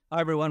Hi,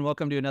 everyone.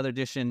 Welcome to another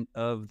edition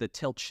of The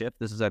Tilt Shift.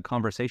 This is a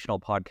conversational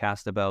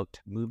podcast about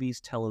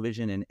movies,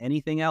 television, and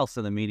anything else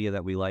in the media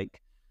that we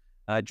like.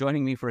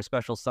 Joining me for a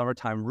special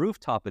summertime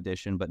rooftop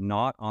edition, but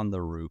not on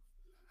the roof,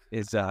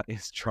 is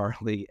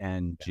Charlie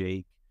and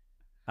Jake.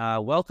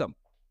 Welcome.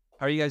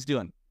 How are you guys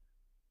doing?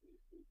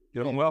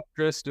 Doing well,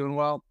 Chris. Doing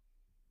well.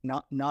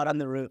 Not on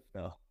the roof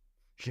though.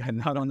 Yeah,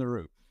 not on the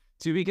roof.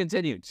 To be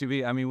continued.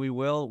 We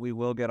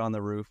will get on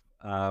the roof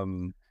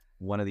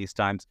one of these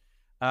times.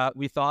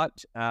 We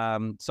thought,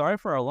 sorry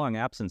for our long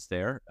absence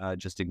there.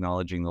 Just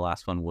acknowledging the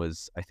last one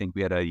was, I think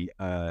we had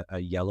a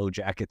Yellow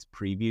Jackets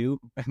preview,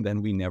 and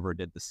then we never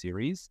did the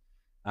series.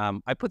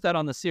 I put that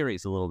on the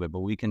series a little bit,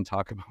 but we can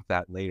talk about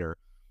that later.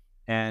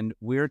 And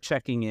we're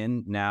checking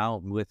in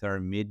now with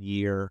our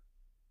mid-year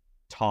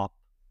top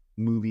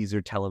movies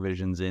or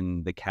televisions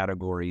in the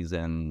categories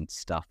and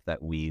stuff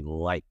that we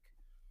like.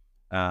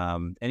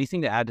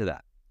 Anything to add to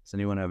that? Does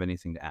anyone have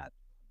anything to add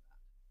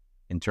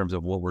in terms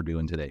of what we're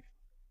doing today?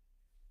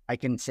 I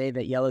can say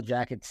that Yellow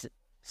Jackets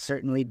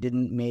certainly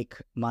didn't make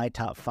my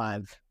top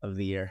 5 of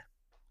the year.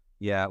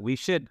 Yeah, we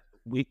should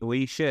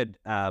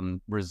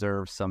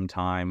reserve some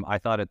time. I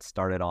thought it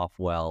started off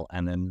well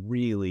and then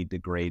really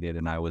degraded,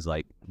 and I was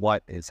like,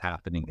 what is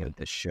happening at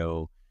this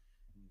show?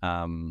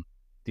 The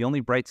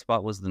only bright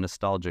spot was the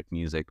nostalgic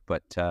music,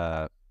 but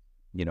hashtag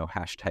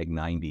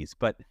 90s,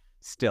 but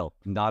still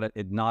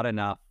not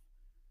enough.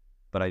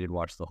 But I did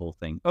watch the whole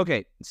thing.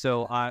 Okay,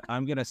 so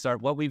I'm going to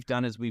start. What we've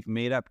done is we've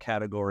made up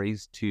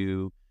categories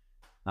to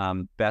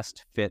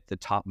best fit the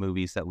top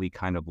movies that we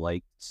kind of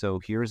like. So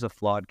here's a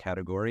flawed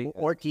category.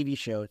 Or TV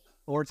shows.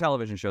 Or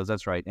television shows,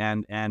 that's right.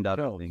 And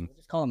other things.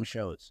 Just call them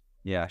shows.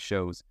 Yeah,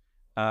 shows.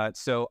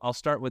 So I'll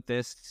start with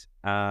this.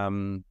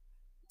 My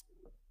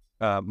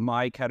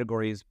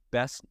category is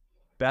best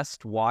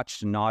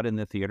watched not in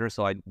the theater.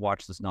 So I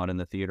watched this not in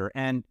the theater.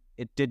 And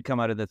it did come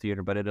out of the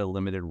theater, but it had a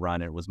limited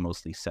run. It was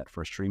mostly set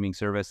for a streaming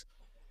service.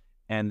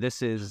 And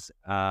this is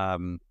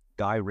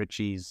Guy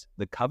Ritchie's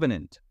The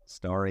Covenant,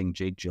 starring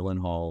Jake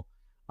Gyllenhaal.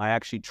 I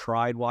actually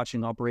tried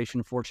watching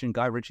Operation Fortune.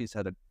 Guy Ritchie's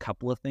had a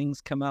couple of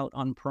things come out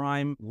on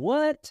Prime.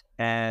 What?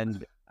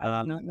 And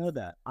I did not know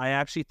that. I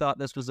actually thought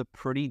this was a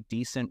pretty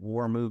decent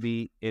war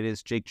movie. It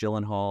is Jake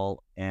Gyllenhaal,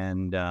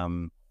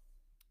 and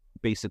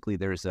basically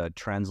there's a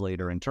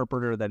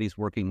translator-interpreter that he's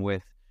working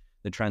with.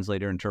 The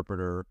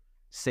translator-interpreter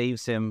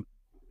saves him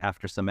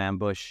after some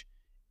ambush,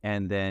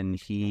 and then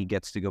he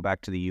gets to go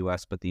back to the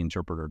U.S., but the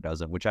interpreter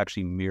doesn't, which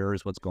actually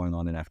mirrors what's going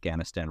on in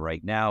Afghanistan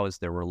right now, as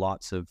there were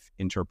lots of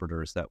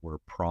interpreters that were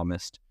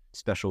promised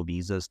special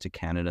visas to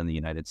Canada and the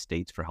United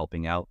States for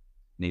helping out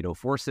NATO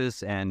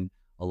forces, and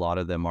a lot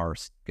of them are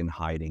in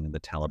hiding, and the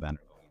Taliban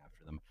are going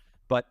after them.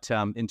 But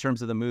in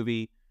terms of the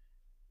movie,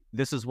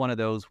 this is one of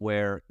those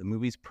where the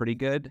movie's pretty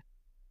good,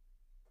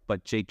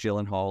 but Jake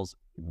Gyllenhaal's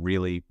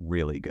really,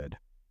 really good.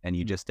 And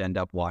you just end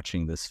up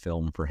watching this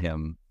film for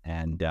him,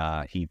 and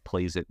he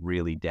plays it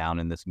really down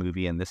in this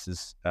movie. And this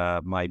is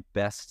my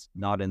best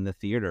not in the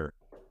theater.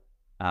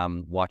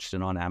 Watched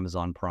it on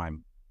Amazon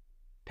Prime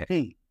pick.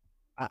 Hey,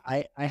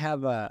 I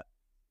have a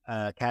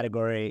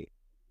category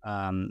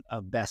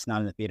of best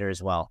not in the theater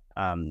as well.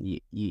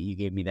 You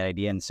gave me that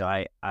idea, and so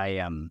I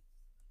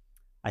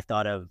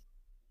thought of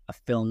a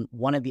film.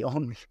 One of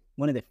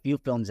the few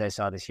films I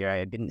saw this year.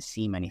 I didn't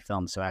see many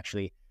films, so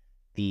actually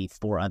the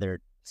 4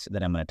 other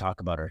that I'm going to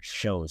talk about are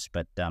shows,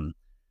 but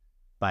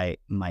by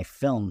my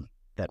film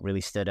that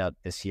really stood out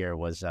this year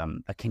was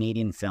a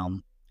Canadian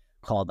film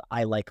called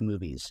I Like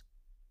Movies.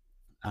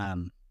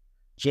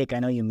 Jake, I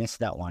know you missed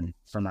that one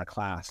from our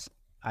class.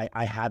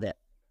 I had it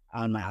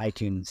on my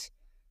iTunes.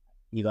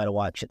 You got to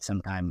watch it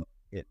sometime.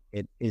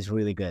 It is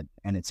really good,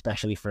 and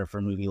especially for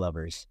movie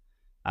lovers.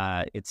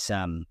 It's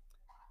a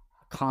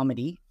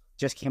comedy,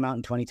 just came out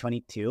in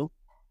 2022,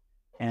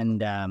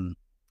 and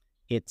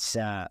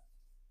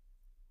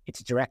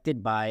it's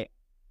directed by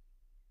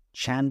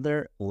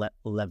Chandler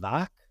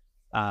Levac.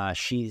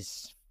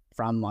 She's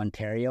from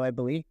Ontario, I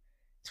believe.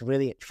 It's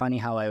really funny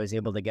how I was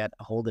able to get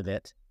a hold of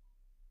it.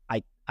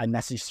 I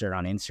messaged her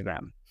on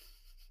Instagram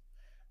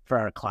for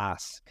our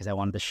class because I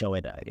wanted to show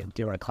it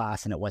to our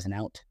class, and it wasn't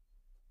out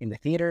in the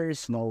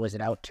theaters, nor was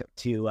it out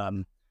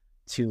to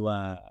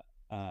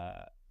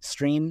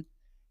stream.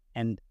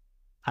 And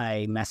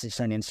I messaged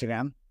her on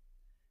Instagram.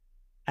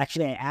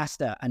 Actually, I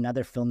asked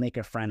another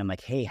filmmaker friend, I'm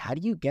like, hey, how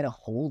do people get a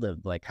hold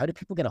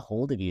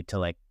of you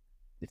to,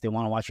 if they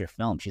want to watch your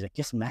film? She's like,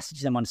 just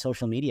message them on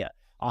social media.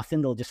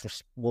 Often they'll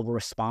just will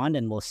respond,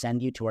 and we'll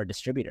send you to our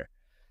distributor.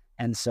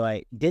 And so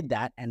I did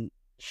that, and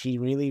she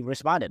really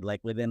responded,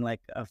 within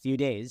a few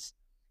days.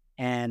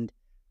 And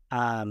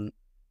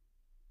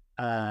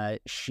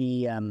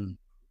she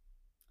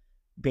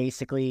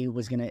basically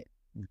was going to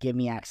give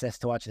me access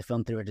to watch the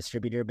film through a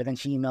distributor. But then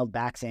she emailed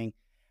back saying,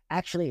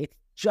 actually, it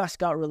just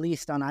got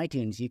released on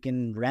iTunes. You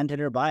can rent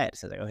it or buy it.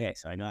 So I was like, okay,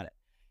 so I got it.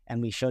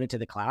 And we showed it to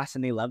the class,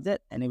 and they loved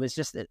it. And it was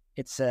just,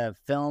 it's a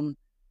film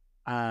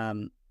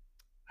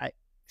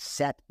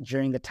set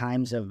during the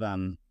times of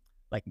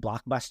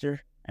Blockbuster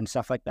and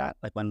stuff like that,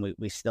 like when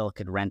we still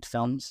could rent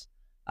films.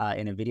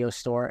 in a video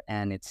store,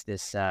 and it's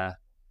this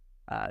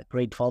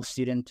grade 12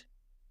 student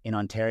in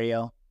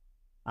Ontario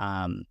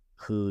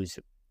who's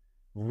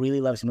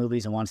really loves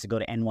movies and wants to go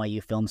to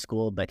NYU film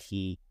school, but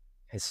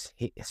his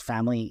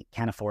family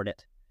can't afford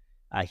it.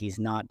 He's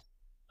not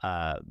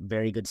a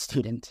very good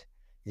student.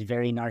 He's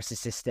very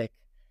narcissistic,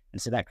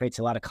 and so that creates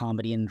a lot of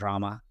comedy and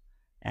drama.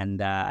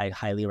 And I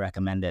highly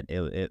recommend it.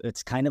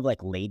 It's kind of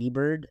like Lady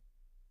Bird,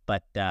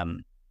 but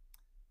like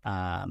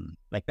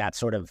that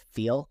sort of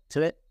feel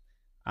to it.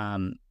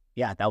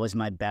 Yeah, that was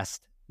my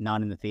best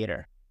not in the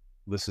theater.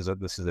 This is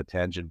a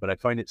tangent, but I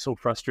find it so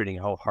frustrating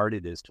how hard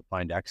it is to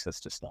find access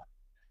to stuff.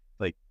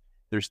 Like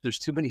there's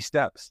too many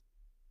steps.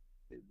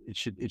 It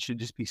should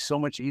just be so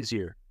much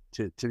easier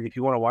to if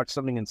you want to watch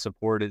something and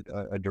support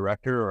a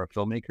director or a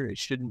filmmaker, it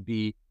shouldn't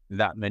be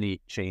that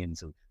many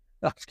chains of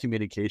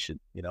communication,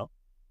 you know?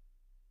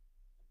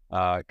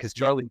 Because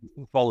Charly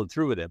followed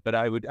through with it, but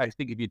I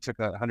think if you took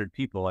 100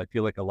 people, I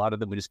feel like a lot of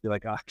them would just be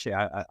like, actually,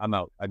 I'm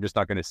out. I'm just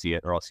not going to see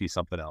it, or I'll see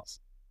something else.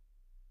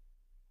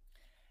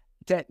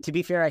 To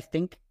be fair, I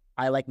think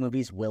I Like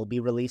Movies will be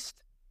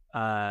released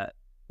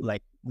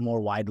like more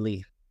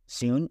widely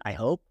soon, I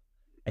hope.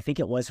 I think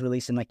it was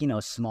released in like,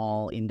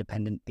 small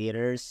independent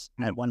theaters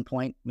at one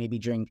point, maybe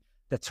during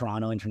the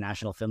Toronto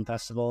International Film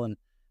Festival, and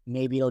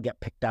maybe it'll get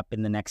picked up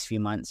in the next few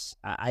months.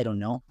 I don't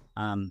know.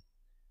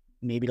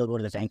 Maybe it'll go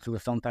to the Vancouver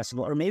Film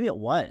Festival, or maybe it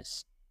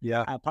was.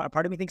 Yeah.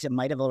 Part of me thinks it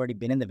might have already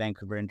been in the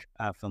Vancouver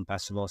Film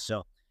Festival.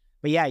 So,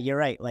 but yeah, you're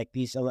right. Like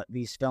these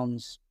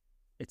films,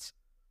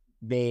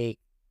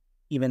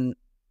 even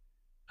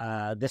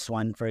this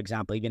one, for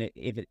example, even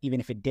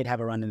if it did have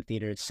a run in the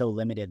theater, it's so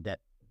limited that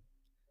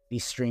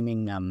these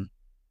streaming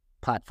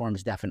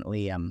platforms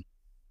definitely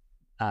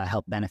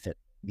help benefit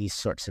these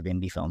sorts of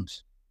indie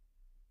films.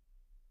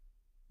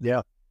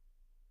 Yeah.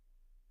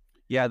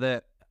 Yeah,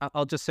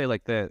 I'll just say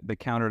like the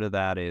counter to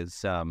that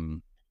is,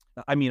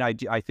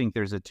 I think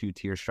there's a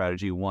two-tier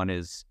strategy. One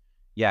is,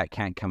 it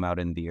can't come out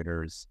in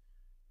theaters.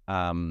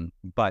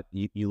 But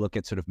you look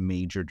at sort of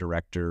major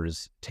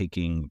directors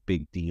taking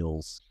big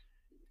deals,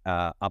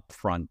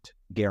 upfront,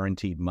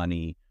 guaranteed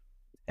money,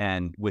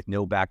 and with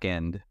no back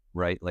end,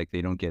 right? Like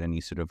they don't get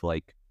any sort of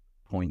like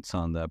points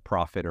on the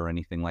profit or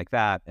anything like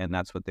that. And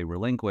that's what they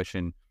relinquish.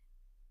 And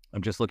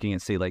I'm just looking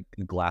at, say, like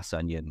Glass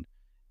Onion,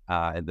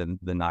 and then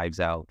the Knives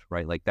Out,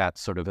 right? Like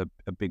that's sort of a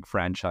big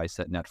franchise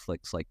that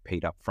Netflix like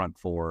paid up front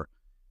for,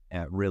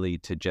 really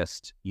to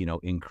just,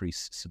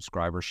 increase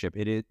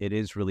subscribership. It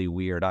is really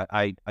weird.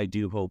 I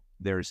do hope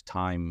there's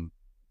time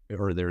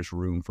or there's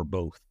room for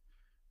both,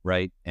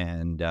 right?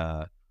 And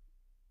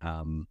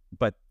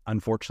but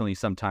unfortunately,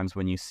 sometimes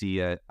when you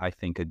see I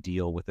think a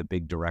deal with a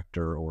big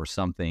director or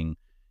something,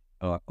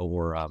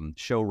 or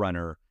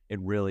showrunner,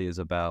 it really is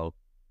about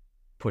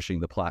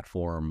pushing the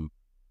platform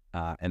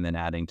and then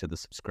adding to the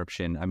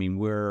subscription. I mean,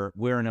 we're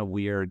in a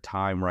weird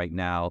time right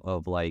now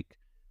of like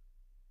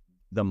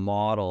the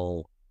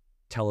model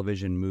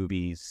television,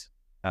 movies,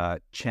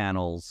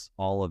 channels,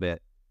 all of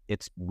it.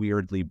 It's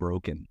weirdly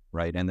broken,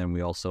 right? And then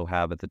we also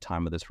have at the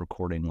time of this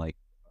recording like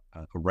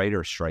a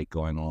writer's strike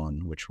going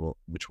on, which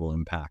will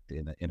impact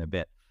in a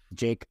bit.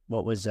 Jake,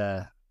 what was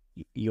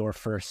your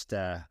first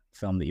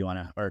film that you want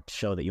to, or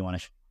show that you want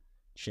to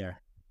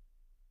share?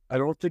 I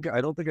don't think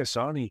I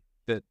saw any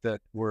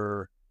that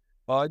were.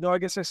 No, I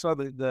guess I saw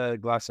the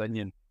Glass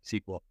Onion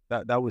sequel.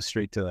 That was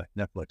straight to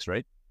Netflix,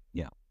 right?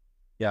 Yeah.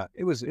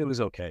 It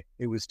was okay.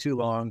 It was too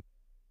long.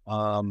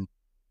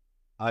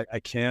 I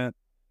can't.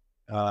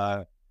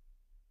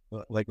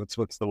 Like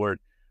what's the word?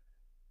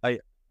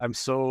 I'm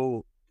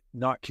so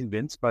not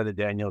convinced by the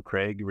Daniel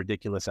Craig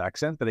ridiculous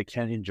accent that I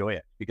can't enjoy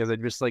it, because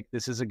I'm just like,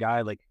 this is a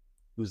guy like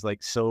who's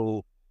like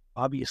so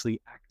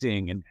obviously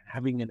acting and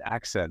having an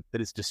accent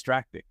that it's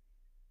distracting.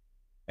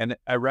 And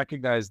I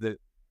recognize that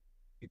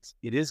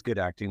it is good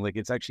acting. Like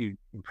it's actually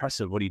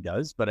impressive what he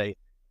does, but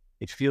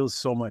it feels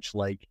so much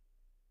like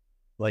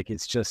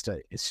it's just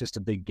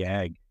a big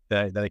gag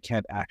that I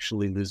can't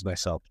actually lose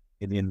myself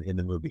in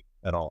the movie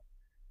at all.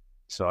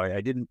 So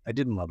I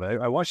didn't love it.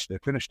 I watched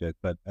it, finished it,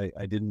 but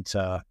I didn't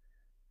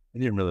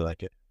really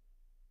like it.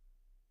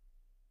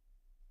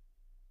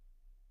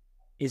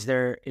 Is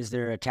there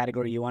a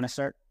category you want to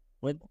start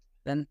with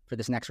then for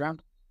this next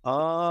round?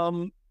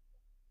 I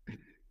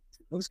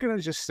was gonna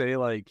just say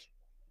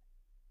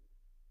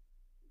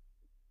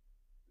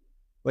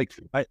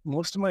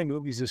most of my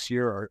movies this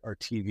year are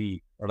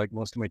TV, or like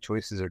most of my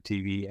choices are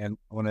TV. And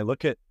when I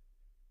look at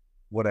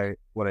what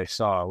I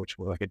saw, which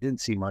like I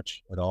didn't see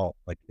much at all,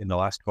 like in the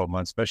last 12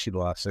 months, especially the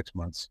last 6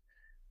 months,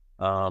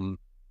 I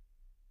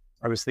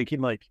was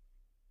thinking like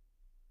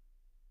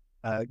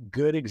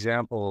good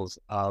examples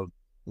of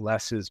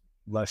less is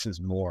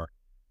more,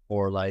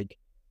 or like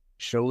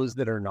shows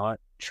that are not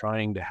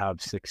trying to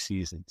have 6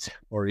 seasons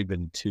or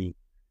even 2.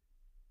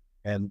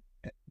 And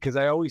because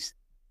I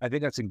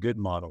think that's a good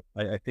model.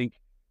 I think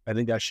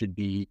that should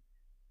be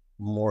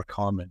more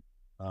common.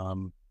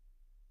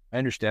 I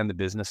understand the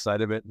business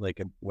side of it. Like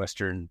a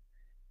Western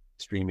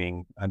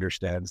streaming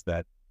understands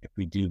that if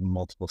we do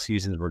multiple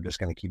seasons, we're just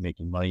going to keep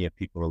making money if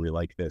people really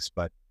like this.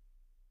 But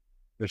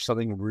there's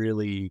something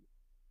really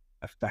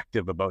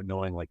effective about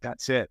knowing like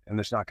that's it, and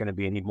there's not going to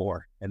be any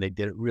more. And they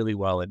did it really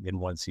well in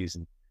one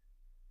season.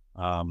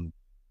 I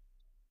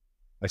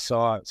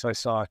saw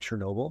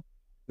Chernobyl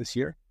this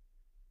year,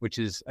 which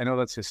is, I know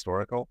that's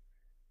historical,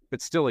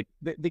 but still, like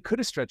they could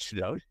have stretched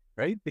it out,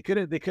 right? They could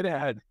have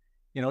had,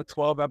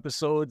 12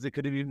 episodes. They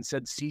could have even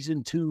said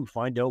season 2,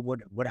 find out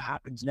what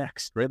happens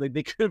next, right? Like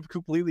they could have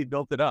completely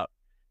built it up,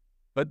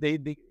 but they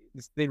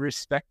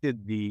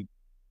respected the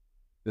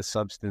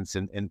substance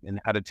and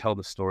how to tell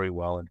the story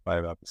well in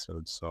 5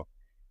 episodes. So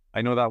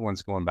I know that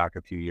one's going back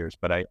a few years,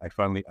 but I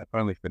finally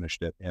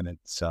finished it, and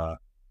it's I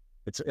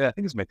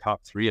think it's my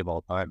top 3 of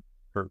all time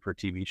for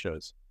TV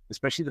shows,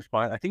 especially the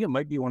final. I think it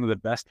might be one of the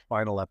best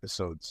final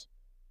episodes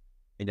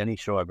in any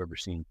show I've ever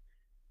seen,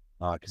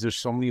 because there's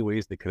so many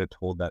ways they could have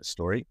told that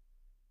story,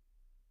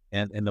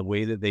 and the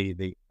way that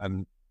they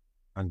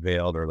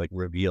unveiled or like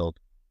revealed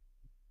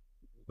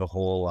the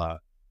whole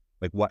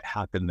like what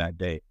happened that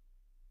day,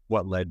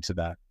 what led to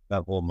that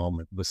whole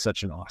moment, was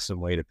such an awesome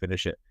way to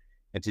finish it,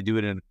 and to do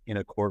it in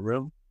a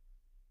courtroom.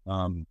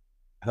 That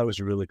was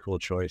a really cool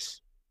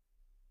choice.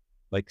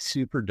 Like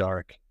super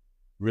dark,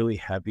 really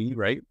heavy,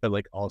 right? But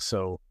like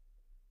also,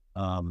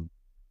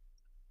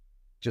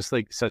 just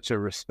like such a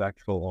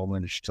respectful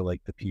homage to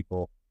like the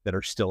people that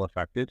are still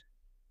affected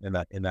in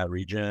that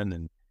region.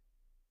 And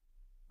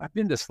I've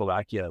been to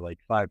Slovakia like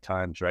 5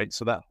 times, right?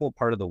 So that whole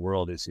part of the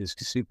world is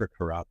super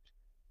corrupt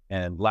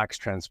and lacks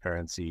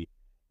transparency.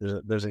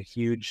 There's a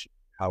huge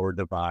power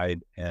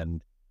divide,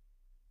 and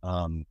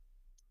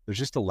there's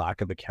just a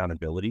lack of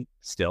accountability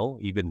still,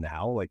 even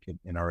now, like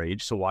in our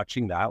age. So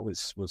watching that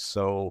was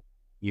so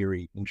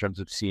eerie in terms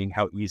of seeing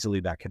how easily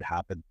that could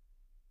happen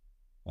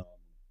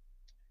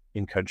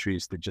in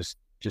countries that just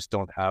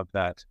don't have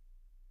that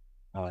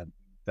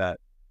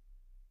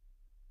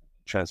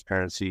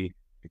transparency,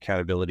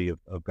 accountability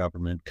of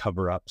government.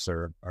 Cover-ups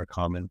are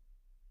common.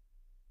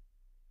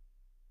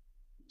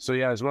 So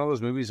yeah, it's one of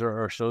those movies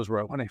or shows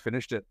where when I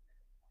finished it,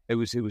 it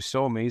was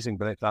so amazing.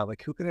 But I thought,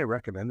 like, who can I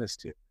recommend this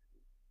to?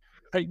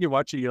 Right? You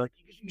watch it, you're like,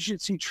 you should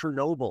see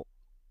Chernobyl.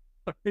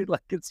 Right?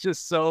 Like it's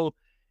so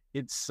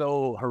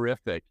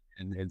horrific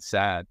and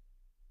sad.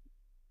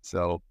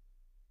 So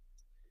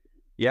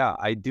yeah,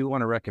 I do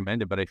want to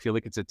recommend it, but I feel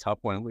like it's a tough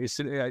one.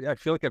 I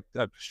feel like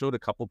I've showed a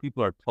couple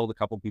people or told a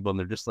couple people, and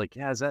they're just like,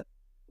 yeah,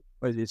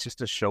 it's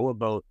just a show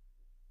about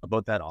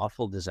that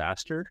awful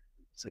disaster.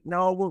 It's like,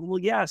 no, well,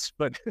 yes,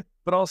 but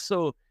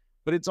also,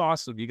 it's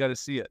awesome. You got to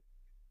see it.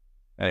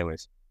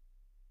 Anyways.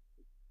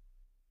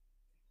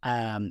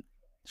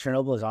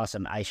 Chernobyl is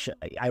awesome.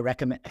 I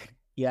recommend.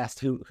 You asked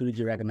who did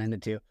you recommend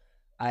it to?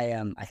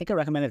 I think I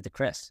recommended it to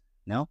Chris.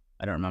 No,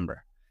 I don't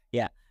remember.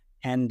 Yeah,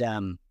 and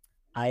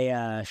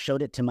I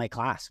showed it to my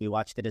class. We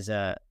watched it as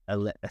a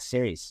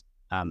series,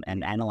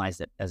 and analyzed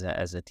it as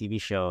a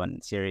TV show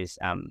and series.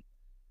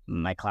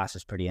 My class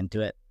was pretty into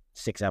it.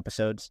 6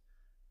 episodes,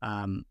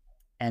 and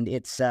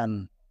it's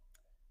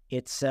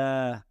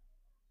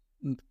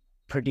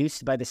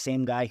produced by the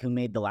same guy who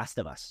made The Last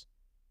of Us.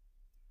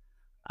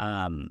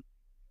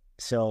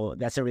 So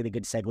that's a really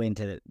good segue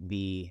into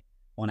the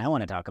one I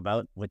want to talk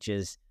about, which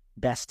is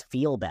Best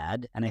Feel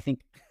Bad. And I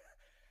think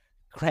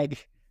Craig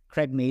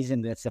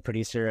Mazin, that's the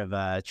producer of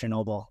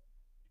Chernobyl,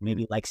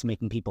 maybe likes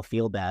making people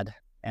feel bad.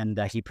 And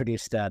he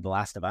produced The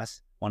Last of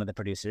Us, one of the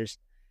producers.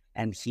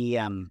 And he,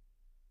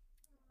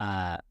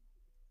 got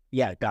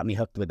me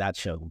hooked with that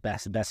show.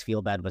 Best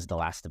Feel Bad was The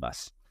Last of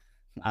Us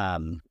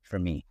for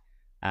me.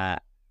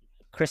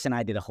 Chris and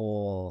I did a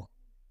whole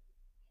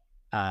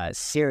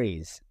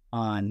series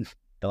on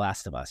The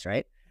Last of Us,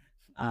 right?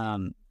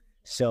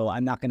 So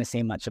I'm not going to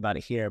say much about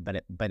it here,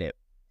 but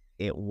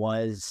it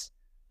was,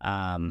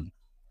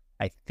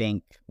 I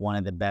think, one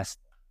of the best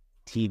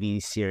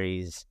TV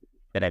series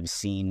that I've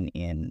seen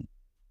in,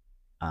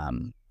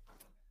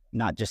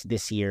 not just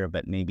this year,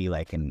 but maybe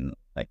like in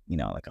a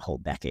whole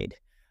decade.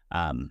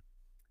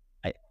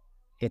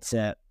 It's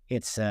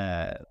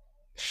a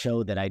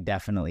show that I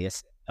definitely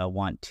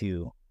want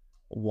to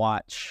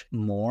watch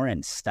more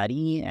and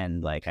study,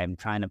 and like I'm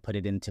trying to put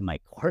it into my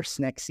course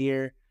next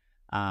year.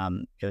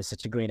 It was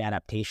such a great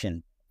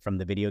adaptation from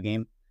the video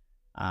game,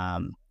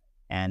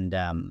 and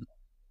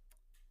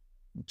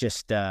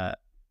just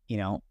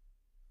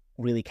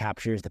really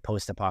captures the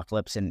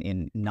post-apocalypse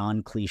in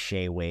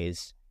non-cliche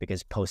ways,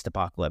 because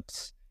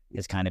post-apocalypse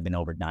has kind of been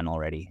overdone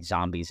already.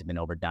 Zombies have been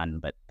overdone,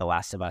 but The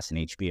Last of Us and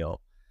HBO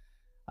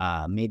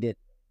made it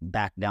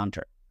back down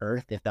to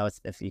earth,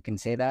 if you can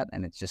say that.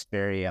 And it's just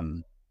very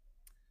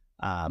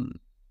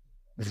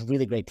it's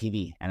really great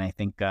TV. And I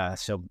think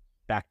so.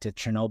 Back to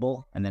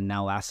Chernobyl, and then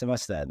now Last of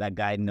Us. That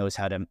guy knows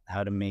how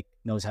to make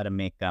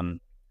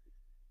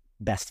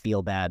best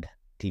feel bad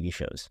TV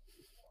shows.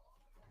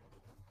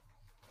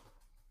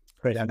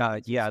 Great.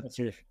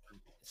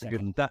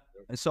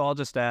 So I'll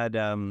just add.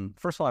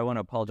 First of all, I want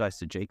to apologize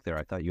to Jake there.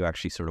 I thought you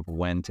actually sort of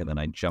went, and then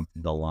I jumped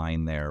the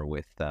line there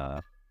with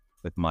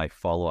my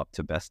follow up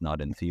to Best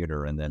Not in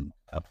Theater, and then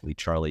hopefully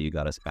Charlie, you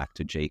got us back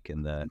to Jake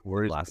and the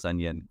Glass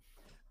Onion.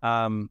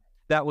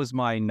 That was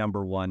my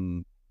number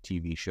one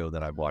TV show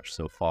that I've watched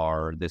so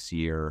far this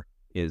year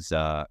is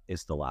The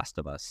Last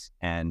of Us.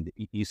 And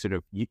you sort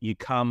of you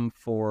come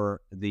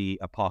for the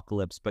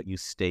apocalypse, but you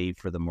stay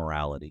for the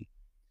morality.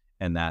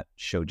 And that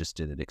show just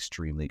did it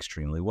extremely,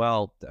 extremely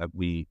well.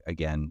 We,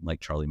 again, like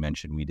Charlie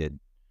mentioned, we did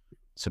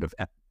sort of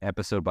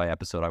episode by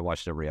episode. I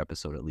watched every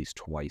episode at least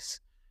twice,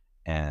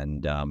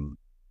 and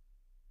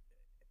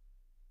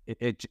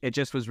it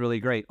just was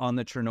really great. On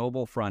the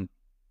Chernobyl front,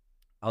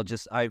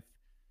 I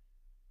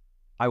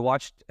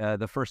watched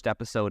the first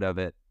episode of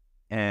it,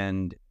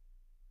 and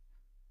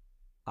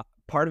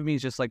part of me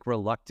is just like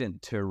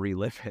reluctant to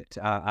relive it.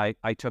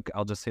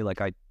 I'll just say, like,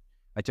 I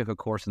took a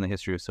course in the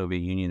history of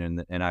Soviet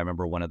Union, and I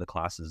remember one of the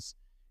classes,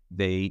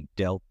 they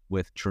dealt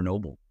with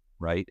Chernobyl,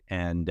 right?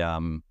 And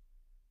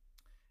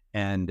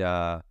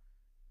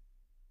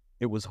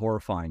it was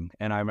horrifying.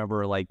 And I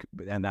remember, like,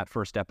 and that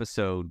first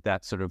episode,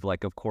 that sort of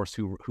like, of course,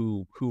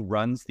 who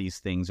runs these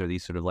things are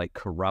these sort of like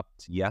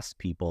corrupt yes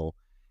people,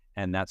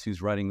 and that's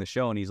who's running the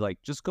show. And he's like,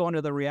 just go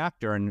into the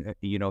reactor, and if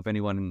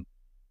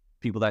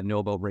people that know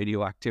about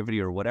radioactivity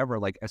or whatever,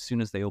 like, as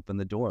soon as they open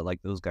the door,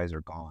 like, those guys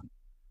are gone.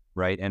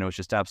 Right. And it was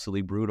just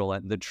absolutely brutal.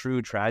 And the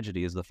true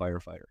tragedy is the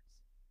firefighters.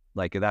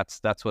 Like,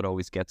 that's what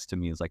always gets to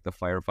me, is like the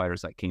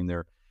firefighters that came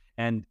there.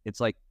 And it's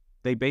like,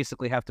 they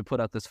basically have to put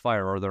out this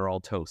fire or they're all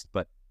toast.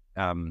 But,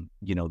 the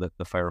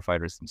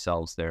firefighters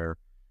themselves, they're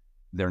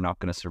not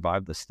going to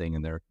survive this thing.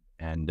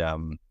 And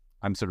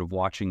I'm sort of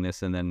watching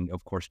this. And then,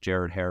 of course,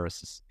 Jared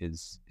Harris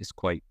is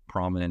quite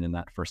prominent in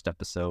that first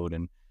episode.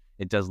 And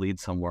it does lead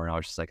somewhere. And I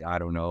was just like, I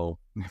don't know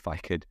if I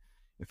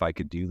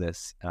could do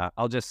this.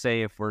 I'll just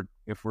say, if we're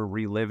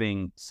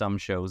reliving some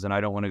shows, and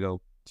I don't want to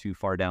go too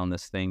far down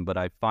this thing, but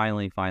I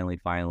finally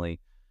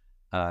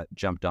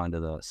jumped onto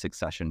the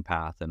Succession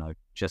path, and I've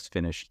just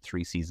finished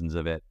 3 seasons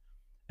of it.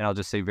 And I'll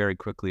just say very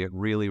quickly, it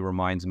really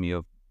reminds me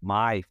of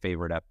my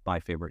favorite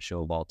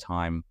show of all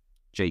time.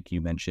 Jake,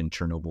 you mentioned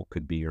Chernobyl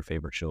could be your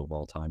favorite show of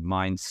all time.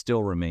 Mine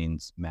still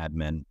remains Mad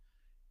Men.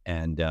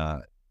 And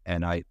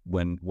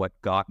what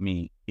got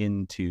me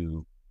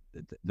into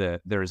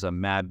there's a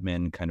Mad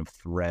Men kind of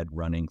thread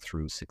running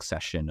through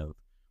Succession of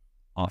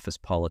office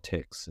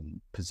politics and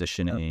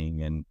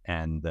positioning,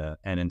 and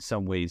in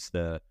some ways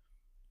the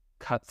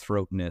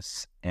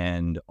cutthroatness,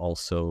 and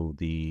also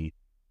the,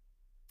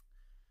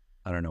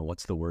 I don't know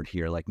what's the word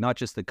here, like, not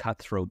just the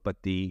cutthroat, but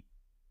the,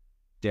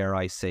 dare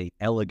I say,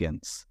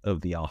 elegance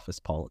of the office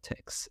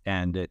politics.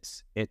 And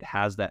it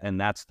has that, and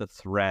that's the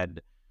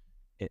thread.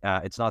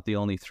 It's not the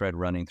only thread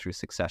running through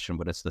Succession,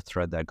 but it's the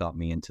thread that got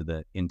me into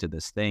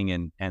this thing,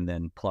 and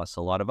then plus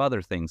a lot of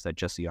other things that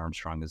Jesse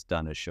Armstrong has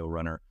done as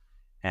showrunner.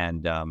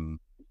 And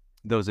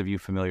those of you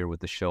familiar with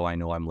the show, I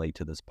know I'm late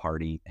to this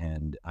party,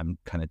 and I'm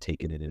kind of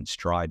taking it in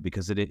stride,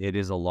 because it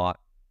is a lot.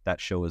 That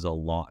show is a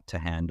lot to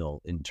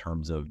handle in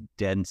terms of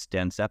dense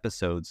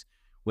episodes,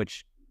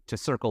 which, to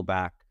circle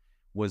back,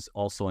 was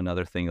also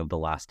another thing of The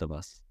Last of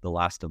Us. The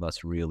Last of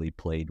Us really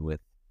played with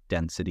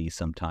density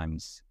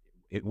sometimes.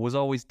 It was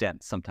always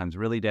dense, sometimes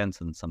really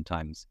dense, and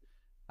sometimes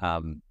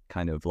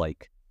kind of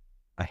like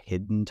a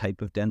hidden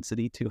type of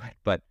density to it.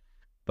 But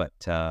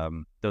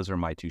those are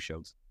my 2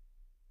 shows.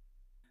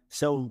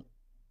 So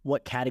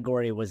what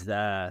category was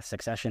the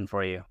Succession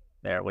for you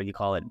there? What do you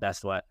call it?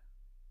 Best what?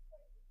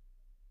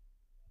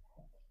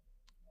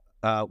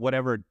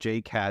 Whatever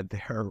Jake had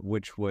there,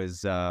 which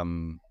was, I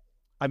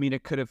mean,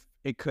 it could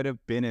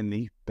have been in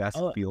the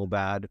best feel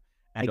bad,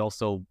 and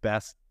also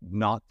best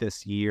not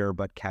this year,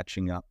 but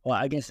catching up. Well,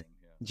 I guess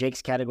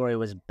Jake's category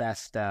was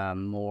best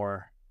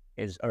more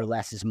is, or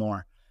less is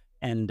more,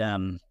 and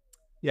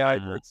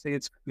I'd say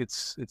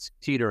it's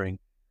teetering.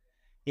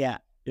 Yeah,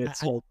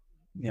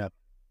 yeah.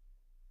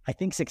 I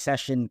think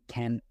Succession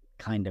can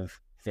kind of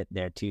fit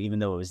there too, even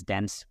though it was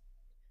dense.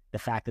 The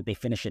fact that they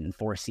finish it in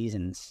 4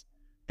 seasons,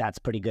 that's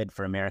pretty good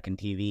for American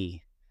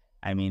TV.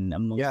 I mean,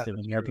 most of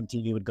American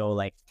TV would go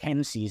like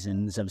 10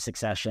 seasons of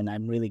Succession.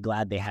 I'm really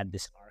glad they had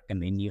this arc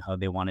and they knew how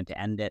they wanted to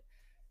end it.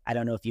 I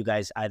don't know if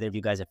either of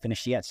you guys have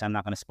finished yet, so I'm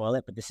not going to spoil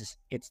it, but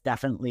it's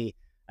definitely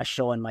a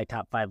show in my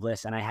top 5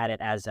 list, and I had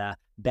it as a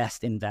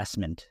best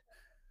investment.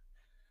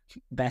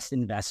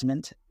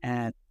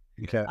 And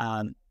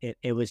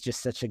it was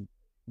just such a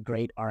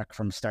great arc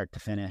from start to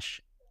finish.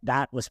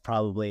 That was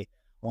probably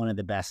one of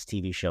the best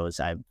TV shows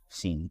I've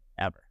seen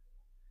ever.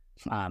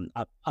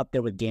 Up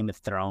there with Game of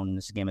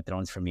Thrones. Game of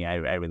Thrones for me, I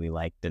really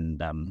liked, and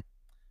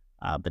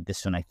but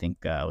this one I think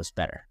was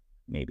better,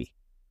 maybe.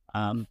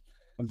 I'm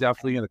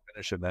definitely gonna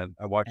finish it, man.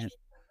 I watched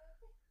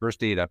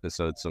first 8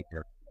 episodes so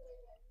far.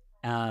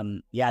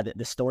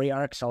 The story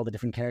arcs, all the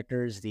different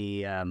characters,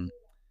 the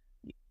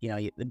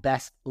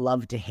best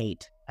love to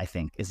hate, I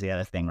think, is the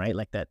other thing, right?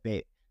 Like that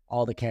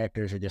all the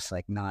characters are just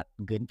like not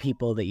good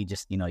people that you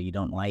just you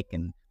don't like,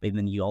 and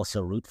then you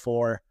also root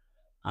for.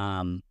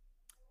 That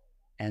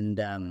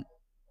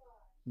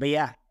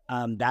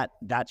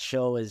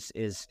show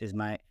is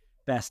my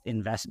best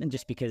investment,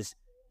 just because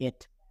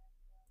it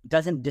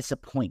doesn't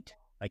disappoint.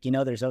 Like,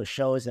 there's those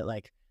shows that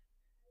like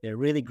they're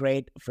really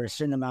great for a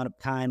certain amount of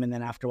time, and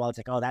then after a while it's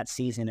like, oh, that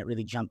season it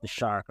really jumped the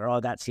shark, or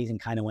oh, that season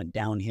kind of went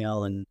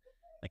downhill, and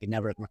like it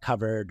never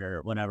recovered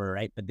or whatever,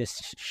 right? But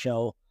this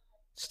show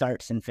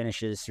starts and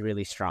finishes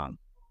really strong.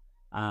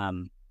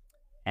 And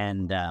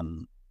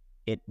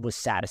it was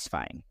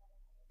satisfying.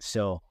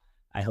 So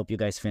I hope you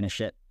guys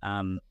finish it.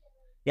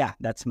 Yeah,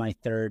 that's my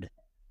third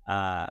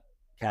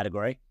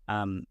category.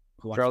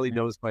 Charlie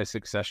knows my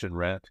Succession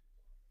rant.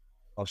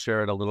 I'll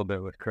share it a little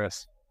bit with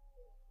Chris.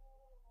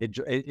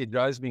 It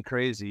drives me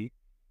crazy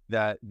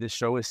that this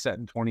show is set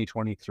in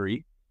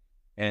 2023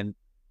 and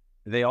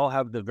they all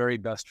have the very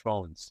best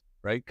phones,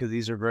 right? Because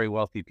these are very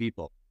wealthy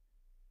people.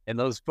 And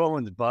those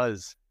phones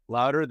buzz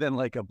louder than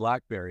like a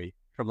BlackBerry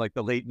from like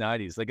the late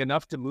 90s, like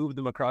enough to move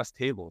them across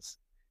tables.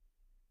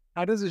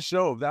 How does a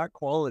show of that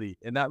quality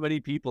and that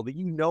many people that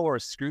you know are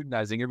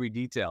scrutinizing every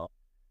detail,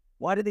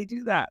 why do they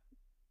do that?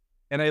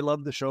 And I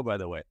love the show, by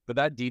the way, but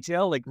that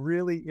detail, like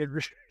it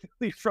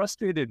really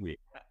frustrated me.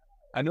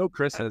 I know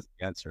Chris has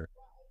the answer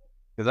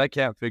because I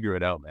can't figure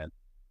it out, man.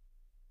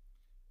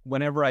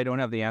 Whenever I don't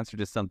have the answer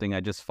to something, I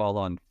just fall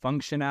on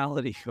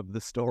functionality of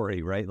the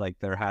story, right? Like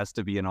there has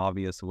to be an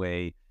obvious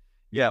way.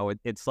 Yeah,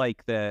 it's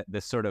like the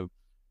sort of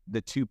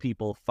the two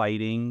people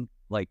fighting,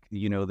 like,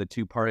 you know, the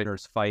two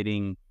partners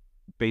fighting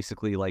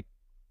basically like,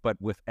 but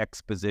with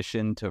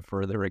exposition to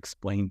further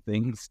explain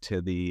things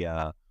to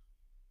the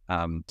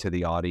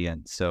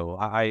audience. So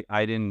I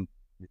didn't,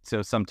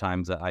 so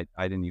sometimes I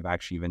didn't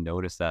even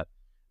notice that.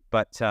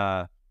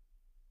 But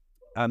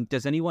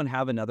does anyone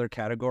have another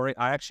category?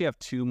 I actually have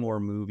two more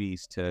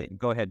movies to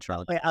go ahead,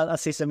 Charlie. Wait, I'll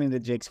say something to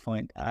Jake's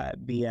point.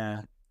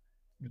 The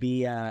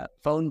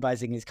phone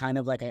buzzing is kind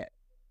of like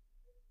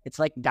it's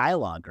like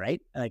dialogue,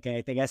 right? Like I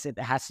guess it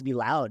has to be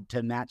loud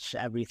to match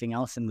everything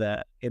else in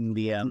the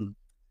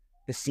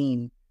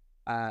scene.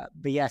 But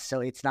yeah,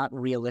 so it's not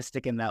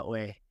realistic in that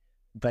way.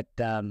 But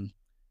I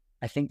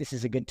think this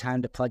is a good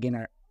time to plug in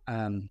our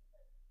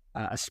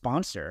a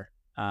sponsor.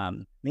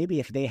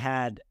 Maybe if they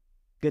had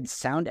good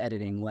sound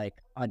editing like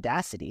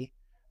Audacity.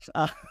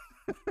 No,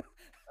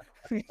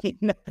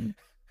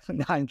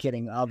 I'm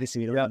kidding.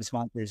 Obviously, we don't have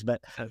sponsors, but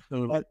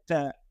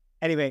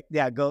anyway,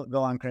 yeah, go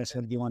on, Chris.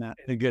 What do you want to?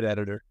 A good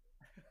editor.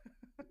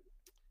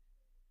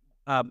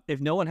 If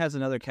no one has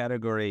another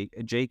category,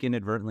 Jake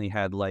inadvertently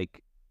had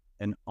like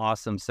an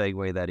awesome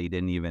segue that he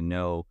didn't even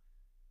know.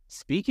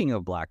 Speaking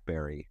of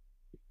BlackBerry,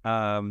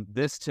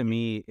 this to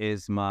me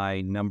is my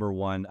number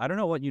one. I don't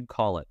know what you'd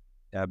call it.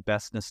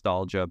 Best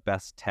nostalgia,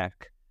 best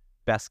tech,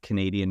 best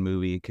Canadian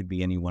movie. It could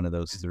be any one of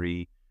those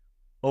three.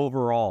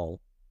 Overall,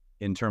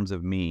 in terms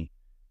of me,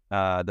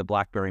 the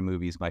BlackBerry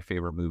movie is my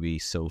favorite movie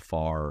so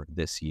far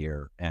this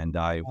year. And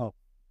I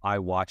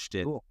watched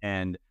it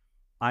and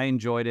I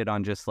enjoyed it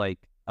on just like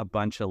a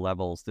bunch of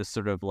levels. This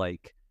sort of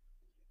like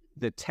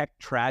the tech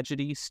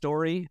tragedy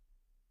story,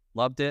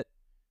 loved it.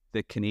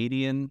 The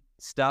Canadian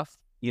stuff,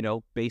 you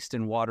know, based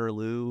in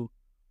Waterloo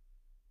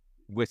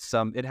with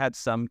it had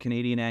some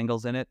Canadian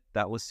angles in it.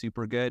 That was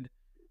super good.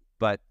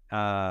 But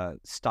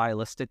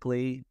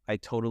stylistically, I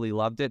totally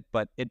loved it.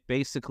 But it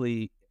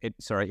gave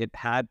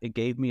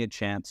me a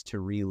chance to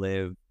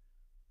relive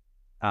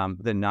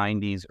the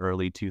 90s,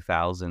 early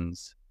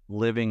 2000s,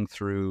 living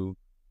through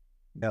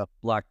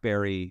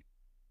BlackBerry,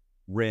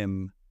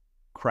 RIM,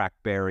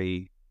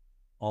 Crackberry,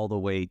 all the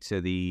way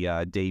to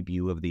the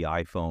debut of the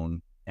iPhone,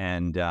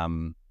 and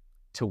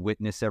to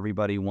witness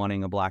everybody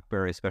wanting a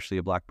BlackBerry, especially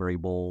a BlackBerry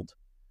Bold,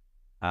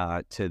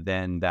 to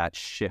then that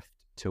shift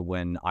to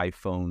when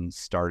iPhones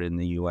started in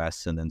the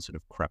US and then sort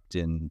of crept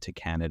into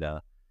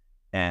Canada.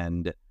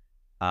 And,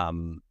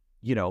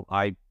 you know,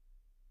 I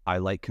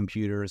like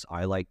computers,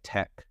 I like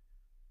tech.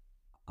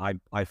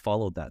 I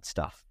followed that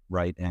stuff,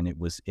 right? And it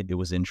was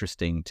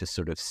interesting to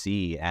sort of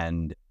see.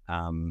 And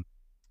I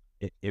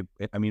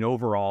mean,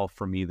 overall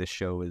for me, the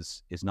show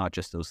is not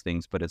just those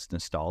things, but it's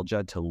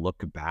nostalgia to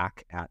look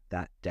back at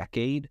that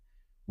decade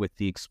with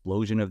the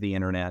explosion of the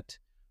internet,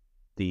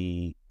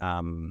 the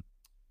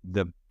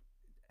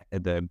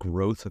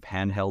growth of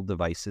handheld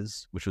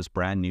devices, which was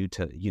brand new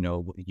to, you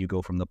know, you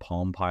go from the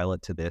Palm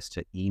Pilot to this,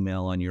 to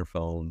email on your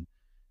phone,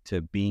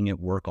 to being at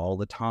work all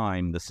the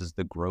time. This is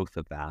the growth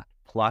of that,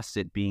 plus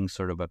it being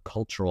sort of a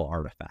cultural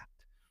artifact,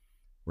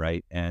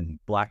 right? And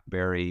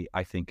BlackBerry,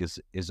 I think,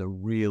 is a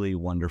really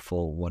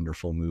wonderful,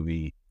 wonderful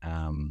movie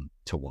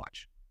to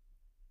watch.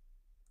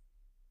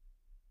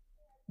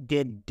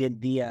 Did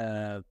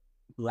the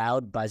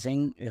loud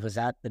buzzing, was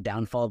that the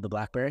downfall of the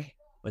BlackBerry?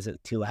 Was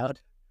it too loud?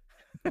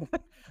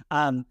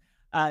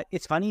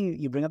 It's funny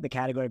you bring up the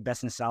category of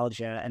best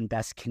nostalgia and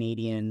best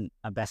Canadian,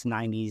 best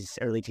 90s,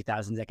 early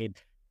 2000s decade.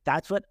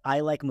 That's what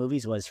I Like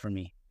Movies was for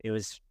me. It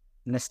was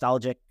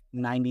nostalgic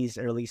 90s,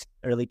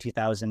 early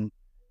 2000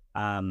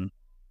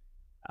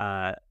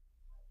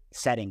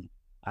 setting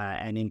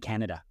and in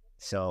Canada.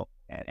 So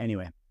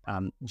anyway,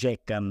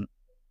 Jake, do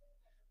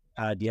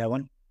you have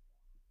one?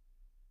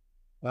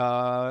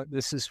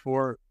 This is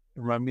for,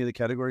 remind me of the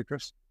category,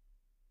 Chris.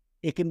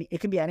 It can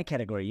be any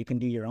category. You can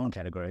do your own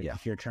category. Yeah.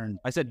 If your turn.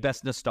 I said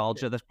best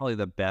nostalgia. That's probably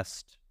the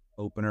best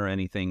opener.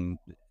 Anything.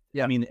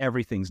 Yeah. I mean,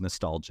 everything's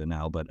nostalgia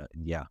now, but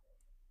yeah.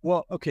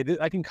 Well, okay.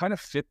 I can kind of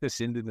fit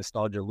this into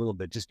nostalgia a little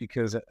bit just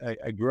because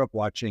I grew up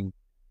watching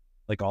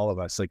like all of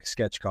us, like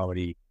sketch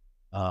comedy,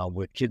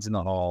 with Kids in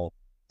the Hall,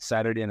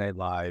 Saturday Night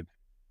Live,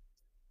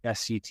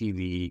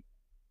 SCTV,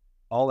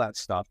 all that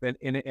stuff.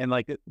 And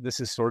like, this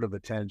is sort of a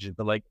tangent,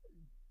 but like,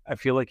 I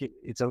feel like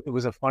it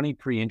was a funny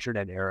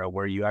pre-internet era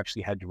where you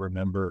actually had to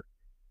remember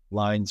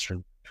lines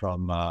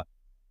from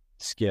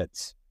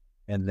skits,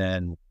 and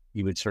then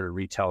you would sort of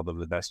retell them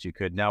the best you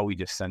could. Now we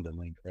just send a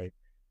link, right?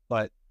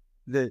 But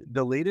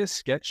the latest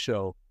sketch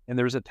show, and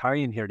there's a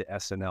tie-in here to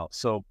SNL.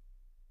 So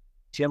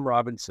Tim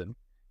Robinson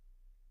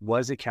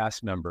was a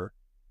cast member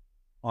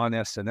on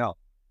SNL,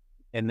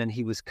 and then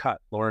he was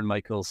cut. Lauren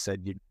Michaels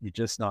said, you're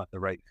just not the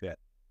right fit.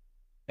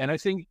 And I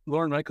think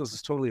Lauren Michaels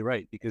is totally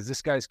right, because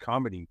this guy's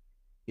comedy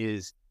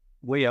is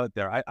way out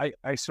there.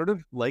 I sort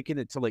of liken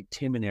it to like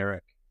Tim and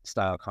Eric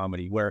style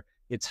comedy, where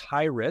it's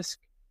high risk,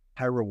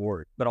 high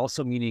reward, but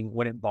also meaning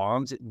when it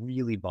bombs, it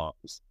really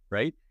bombs,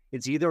 right?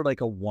 It's either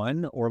like a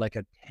 1 or like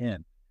a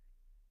 10.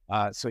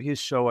 So his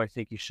show, I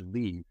Think You Should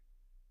Leave,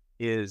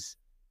 is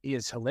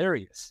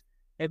hilarious,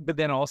 but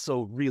then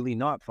also really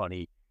not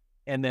funny,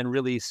 and then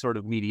really sort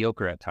of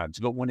mediocre at times.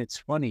 But when it's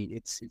funny,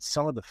 it's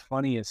some of the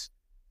funniest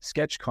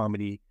sketch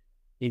comedy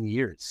in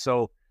years.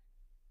 So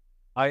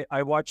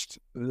I watched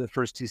the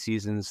first 2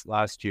 seasons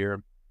last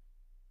year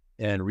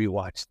and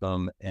rewatched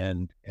them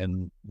and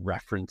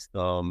referenced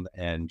them,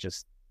 and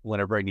just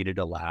whenever I needed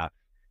to laugh.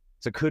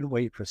 So couldn't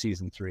wait for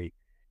season 3.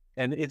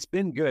 And it's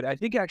been good. I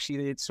think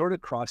actually it sort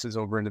of crosses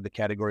over into the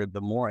category of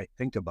the more I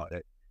think about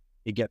it,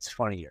 it gets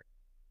funnier.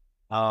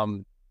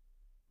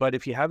 But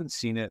if you haven't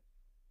seen it,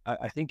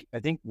 I think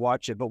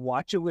watch it, but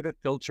watch it with a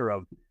filter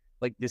of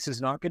like, this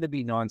is not going to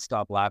be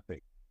nonstop laughing.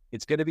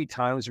 It's going to be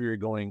times where you're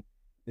going,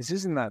 this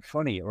isn't that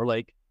funny, or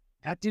like,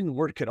 that didn't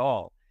work at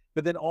all.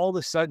 But then all of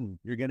a sudden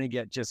you're going to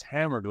get just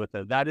hammered with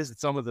it. That is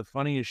some of the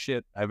funniest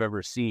shit I've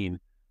ever seen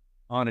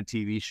on a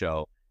TV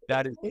show.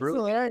 That is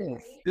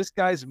hilarious. This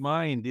guy's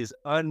mind is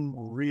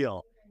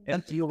unreal.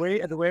 And the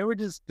way we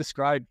just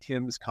described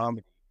Tim's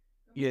comedy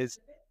is,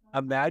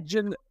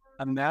 imagine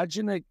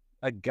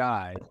a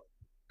guy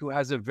who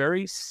has a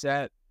very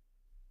set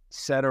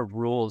of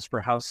rules for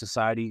how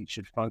society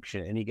should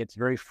function, and he gets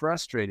very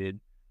frustrated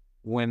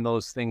when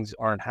those things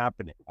aren't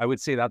happening. I would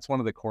say that's one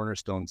of the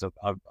cornerstones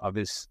of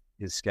his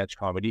sketch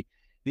comedy.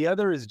 The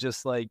other is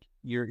just like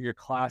your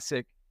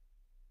classic,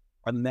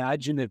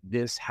 imagine if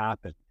this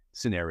happened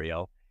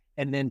scenario,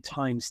 and then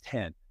times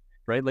 10,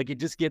 right? Like, it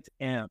just gets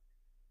amped,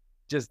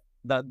 just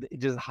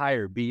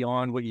higher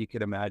beyond what you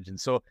could imagine.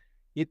 So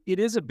it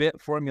is a bit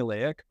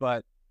formulaic,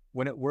 but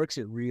when it works,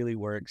 it really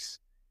works.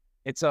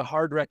 It's a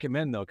hard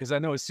recommend though, because I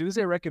know as soon as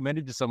I recommend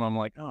it to someone, I'm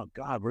like, oh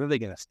God, what are they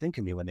going to think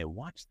of me when they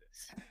watch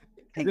this?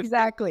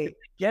 Exactly.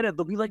 Get it?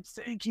 They'll be like,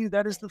 thank you.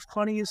 That is the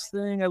funniest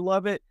thing. I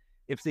love it.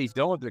 If they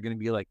don't, they're going to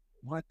be like,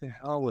 what the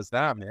hell was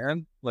that,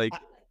 man? Like,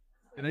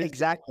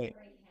 exactly.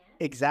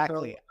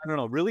 Exactly. I don't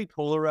know, really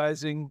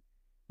polarizing,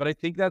 but I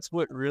think that's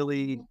what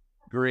really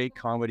great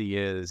comedy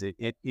is.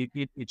 It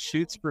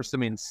shoots for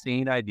some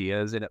insane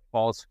ideas and it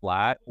falls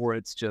flat, or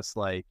it's just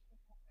like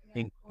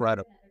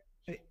incredible.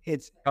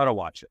 It's gotta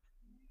watch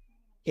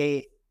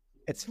it.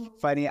 It's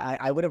funny.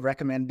 I would have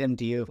recommended them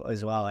to you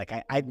as well. Like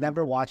I've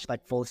never watched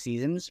like full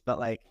seasons, but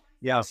like,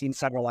 yeah, I've seen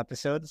several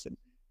episodes,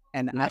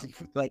 and I'm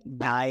like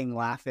dying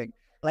laughing.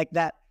 Like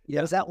that.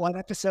 Yeah. Was that one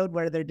episode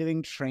where they're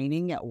doing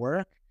training at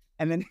work,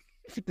 and then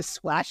the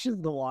splashes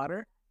the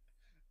water?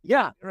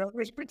 Yeah,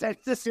 he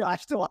pretends to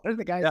splash the water in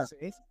the guy's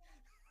face.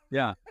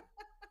 Yeah,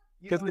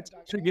 because it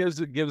actually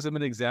gives him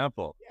an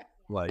example. Yeah.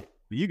 Like,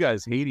 you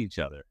guys hate each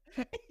other.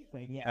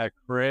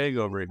 Craig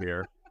over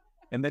here,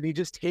 and then he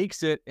just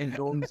takes it and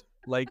goes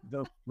like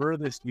the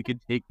furthest you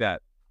could take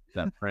that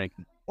prank.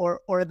 Or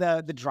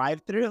the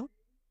drive-through.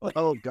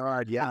 Oh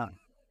God, yeah.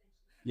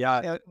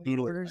 Yeah, I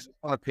want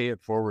to pay it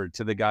forward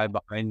to the guy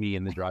behind me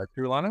in the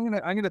drive-through line.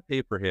 I'm gonna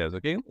pay for his.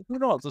 Okay, who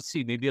knows? Let's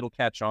see. Maybe it'll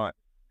catch on.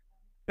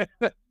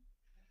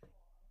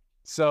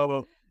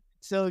 So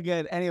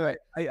good. Anyway,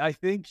 I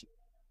think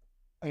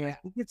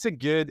it's a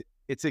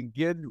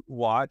good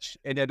watch,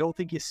 and I don't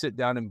think you sit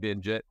down and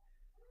binge it.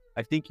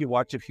 I think you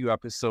watch a few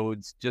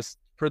episodes just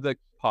for the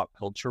pop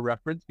culture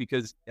reference,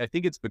 because I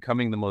think it's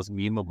becoming the most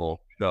memeable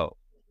show.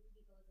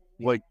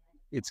 Like,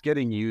 it's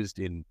getting used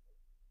in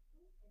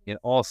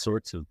all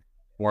sorts of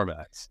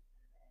formats.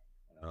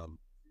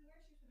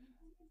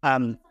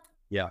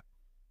 Yeah.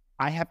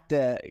 I have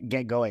to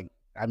get going.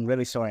 I'm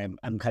really sorry.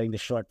 I'm cutting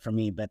this short for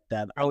me, but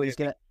I'm just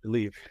gonna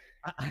leave.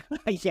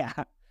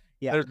 Yeah.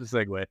 There's the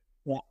segue.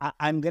 Yeah,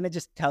 I'm gonna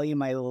just tell you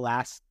my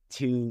last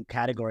 2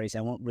 categories.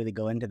 I won't really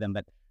go into them,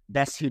 but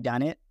best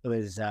whodunit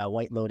was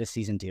White Lotus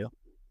season 2.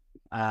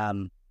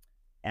 I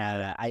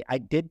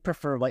did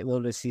prefer White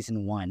Lotus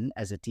season 1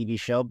 as a TV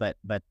show, but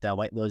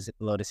White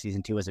Lotus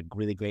season 2 was a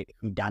really great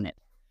whodunit.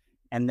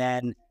 And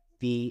then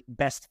the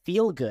best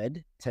feel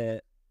good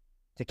to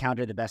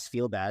counter the best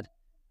feel bad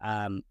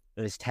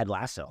was Ted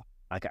Lasso.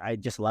 Like, I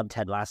just loved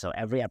Ted Lasso.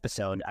 Every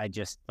episode I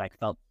just like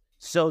felt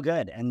so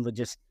good and would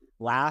just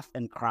laugh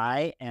and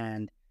cry,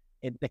 and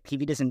the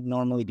TV doesn't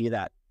normally do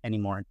that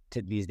anymore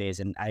these days,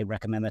 and I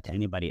recommend that to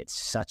anybody. It's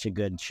such a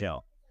good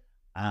show.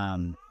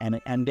 and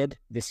it ended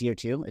this year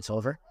too. It's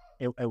over.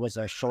 It was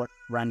a short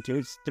run too.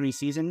 It's 3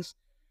 seasons,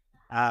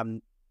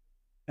 and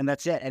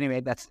that's it.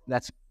 Anyway, that's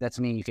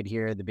me. You could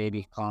hear the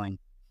baby calling.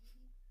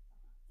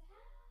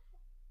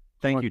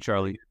 Thank you,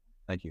 Charly.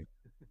 Thank you.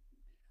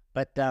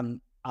 But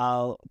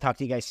I'll talk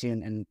to you guys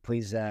soon, and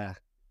please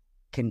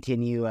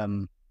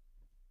continue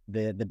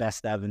the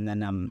best of, and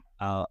then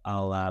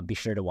I'll be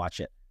sure to watch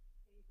it.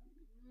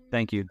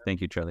 Thank you,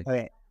 Charly.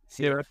 Okay,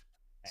 See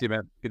you,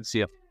 man. Good to see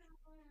you.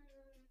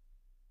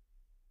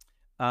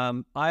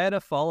 I had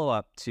a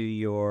follow-up to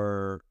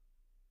your,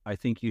 I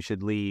think you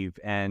should leave,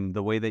 and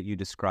the way that you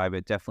describe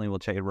it definitely will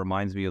change. It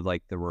reminds me of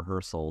like the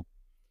rehearsal,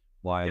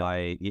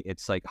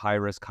 it's like high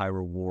risk, high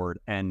reward,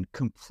 and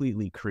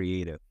completely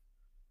creative.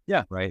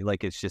 Yeah. Right?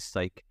 Like, it's just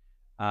like,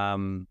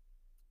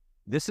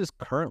 this is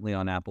currently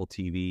on Apple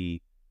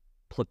TV,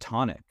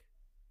 Platonic,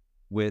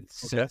 with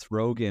Seth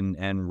Rogen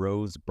and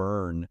Rose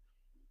Byrne,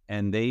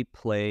 and they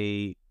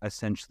play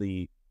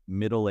essentially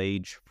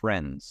middle-aged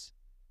friends.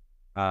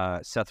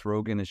 Seth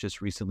Rogen is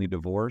just recently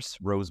divorced.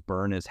 Rose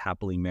Byrne is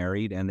happily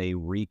married, and they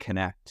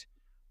reconnect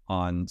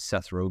on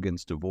Seth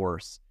Rogen's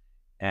divorce.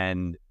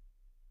 And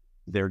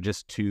they're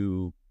just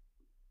two,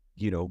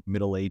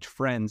 middle-aged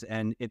friends.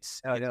 And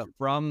it's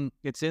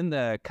in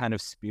the kind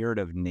of spirit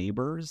of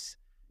Neighbors.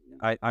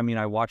 I mean,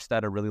 I watched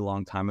that a really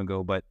long time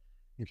ago, but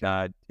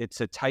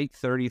it's a tight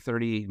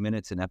 30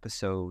 minutes an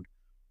episode.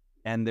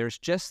 And there's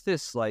just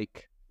this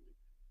like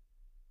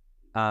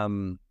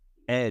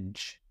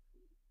edge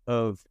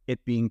of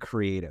it being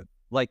creative.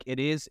 Like, it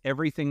is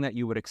everything that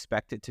you would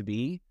expect it to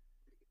be,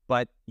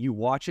 but you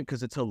watch it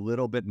because it's a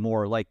little bit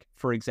more like,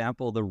 for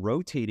example, the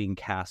rotating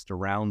cast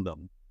around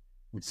them.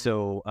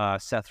 So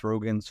Seth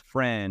Rogen's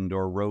friend,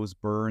 or Rose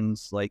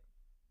Byrne's friend,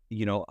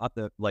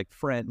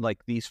 like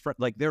these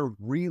like they're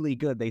really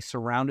good. They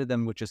surrounded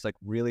them with just like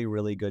really,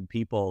 really good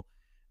people.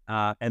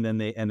 And then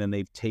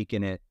they've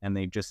taken it and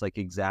they've just like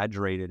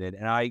exaggerated it.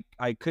 And I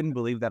couldn't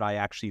believe that I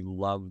actually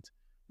loved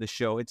the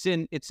show. It's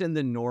in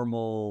the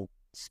normal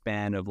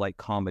span of like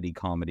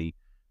comedy,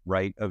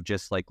 right? Of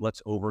just like,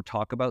 let's over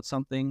talk about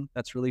something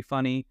that's really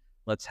funny.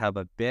 Let's have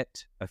a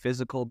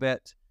physical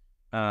bit,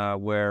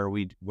 where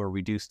we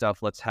do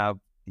stuff. Let's have,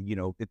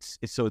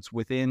 it's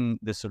within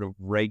this sort of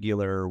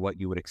regular, what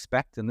you would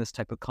expect in this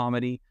type of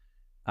comedy.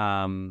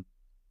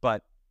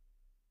 But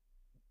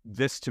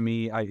this, to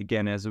me,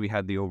 again, as we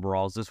had the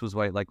overalls, this was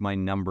like my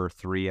number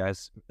 3.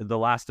 As The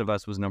Last of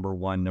Us was number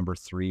 1, number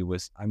 3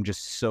 was, I'm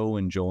just so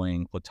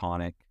enjoying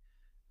Platonic.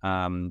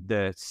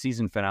 The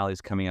season finale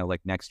is coming out like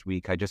next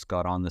week. I just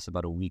got on this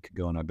about a week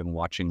ago, and I've been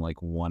watching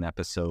like one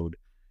episode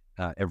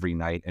every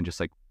night, and just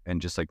like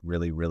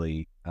really,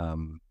 really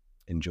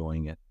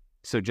enjoying it.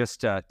 So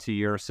just to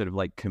your sort of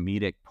like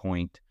comedic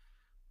point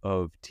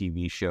of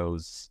TV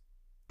shows,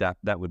 that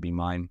would be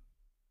mine.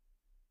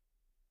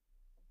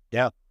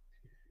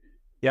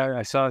 Yeah,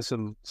 I saw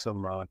some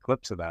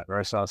clips of that, or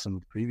I saw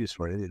some previews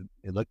for it.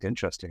 It looked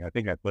interesting. I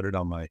think I put it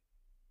on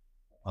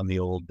the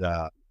old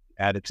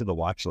add it to the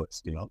watch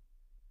list.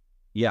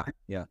 Yeah.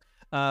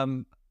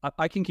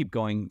 I can keep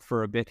going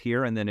for a bit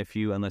here, and then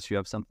unless you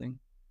have something.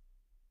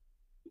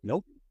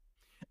 Nope.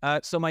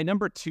 So my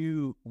number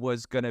 2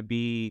 was gonna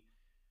be,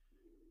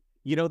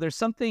 there's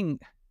something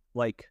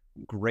like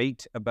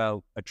great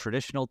about a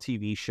traditional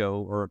TV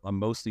show, or a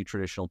mostly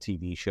traditional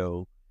TV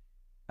show,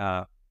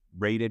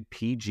 rated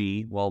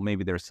PG. Well,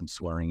 maybe there's some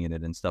swearing in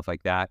it and stuff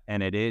like that.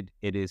 And it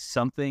is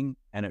something,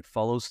 and it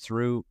follows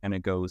through, and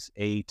it goes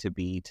A to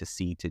B to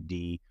C to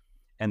D.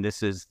 And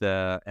this is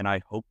and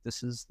I hope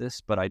this is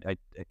this, but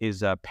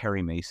is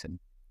Perry Mason.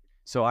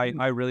 So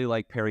I really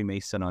like Perry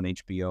Mason on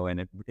HBO,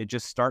 and it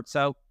just starts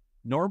out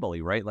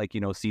normally, right? Like,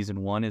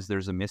 season 1 is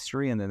there's a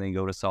mystery, and then they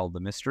go to solve the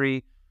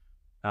mystery.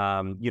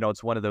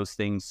 It's one of those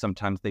things,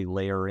 sometimes they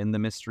layer in the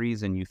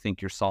mysteries and you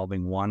think you're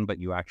solving one, but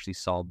you actually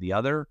solve the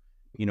other,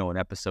 an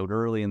episode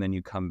early, and then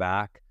you come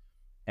back.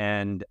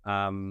 And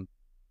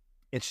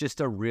it's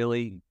just a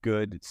really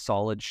good,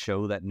 solid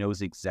show that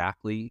knows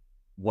exactly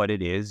what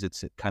it is.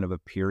 It's kind of a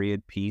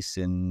period piece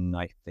in,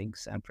 I think,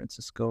 San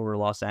Francisco or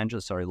Los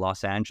Angeles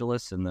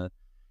in the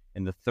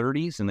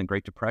 30s, in the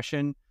Great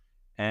Depression.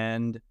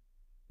 And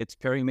it's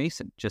Perry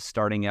Mason just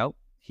starting out.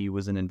 He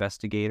was an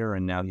investigator,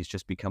 and now he's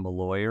just become a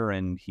lawyer,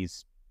 and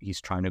he's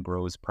trying to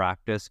grow his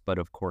practice. But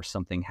of course,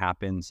 something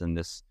happens, and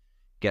this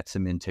gets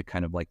him into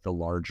kind of like the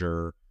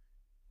larger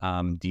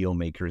deal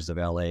makers of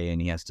LA,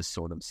 and he has to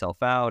sort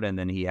himself out. And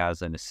then he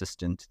has an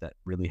assistant that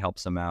really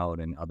helps him out,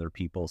 and other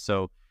people.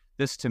 So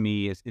this, to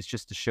me, is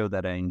just a show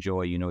that I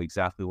enjoy. You know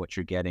exactly what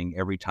you're getting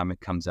every time it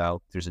comes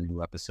out. There's a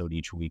new episode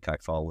each week. I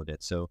followed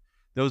it. So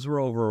those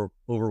were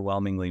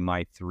overwhelmingly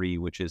my 3,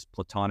 which is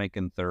Platonic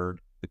in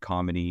third, the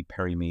comedy,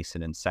 Perry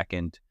Mason in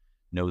second,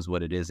 knows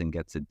what it is and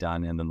gets it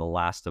done. And then The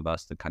Last of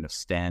Us, the kind of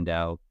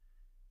standout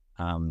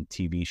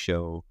TV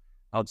show.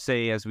 I would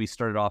say, as we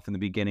started off in the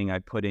beginning, I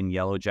put in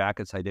Yellow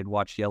Jackets. I did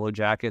watch Yellow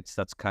Jackets.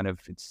 That's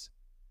it's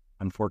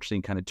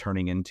unfortunately kind of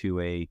turning into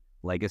a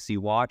legacy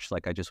watch.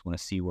 Like, I just want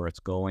to see where it's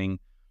going.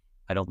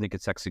 I don't think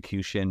its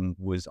execution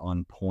was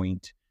on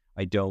point.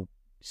 I don't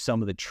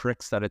some of the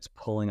tricks that it's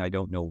pulling, I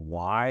don't know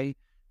why,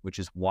 which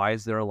is why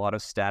is there a lot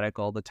of static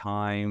all the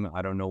time?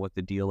 I don't know what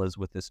the deal is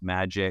with this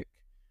magic.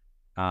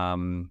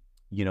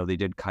 They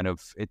did kind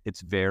of,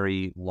 it's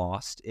very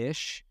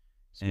Lost-ish.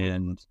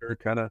 And they're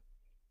kind of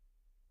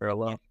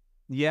parallel.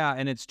 Yeah,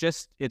 and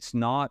it's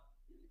not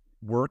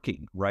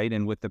working, right?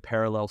 And with the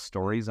parallel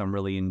stories, I'm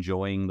really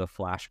enjoying the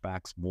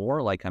flashbacks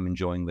more, like I'm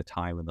enjoying the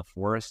time in the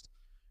forest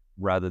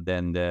rather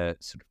than the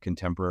sort of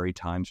contemporary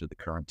times or the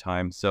current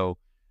time. So,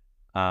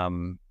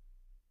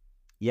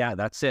 yeah,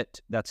 that's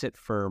it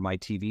for my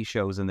TV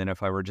shows. And then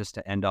if I were just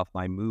to end off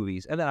my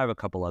movies, and then I have a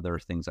couple other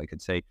things I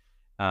could say,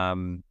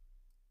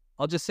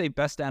 I'll just say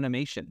best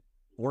animation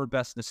or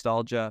best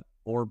nostalgia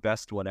or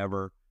best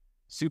whatever.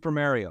 Super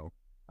Mario.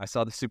 I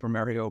saw the Super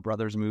Mario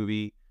Brothers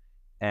movie,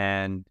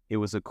 and it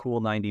was a cool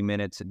 90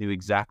 minutes. It knew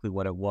exactly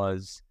what it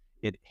was.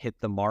 It hit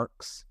the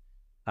marks.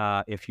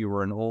 If you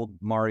were an old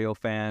Mario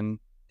fan,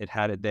 it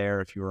had it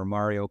there. If you were a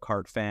Mario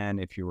Kart fan,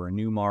 if you were a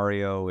new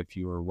Mario, if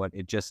you were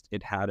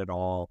it had it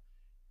all.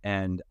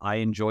 And I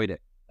enjoyed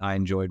it. I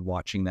enjoyed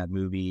watching that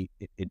movie.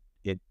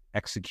 It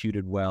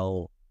executed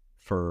well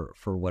for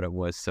what it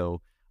was.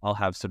 So I'll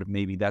have sort of,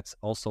 maybe that's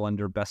also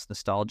under best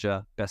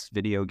nostalgia, best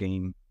video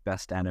game,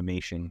 best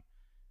animation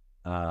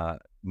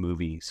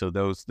movie. So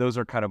those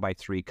are kind of my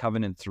three: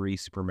 Covenant 3,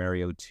 Super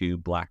Mario 2,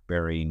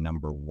 Blackberry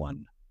number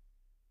 1.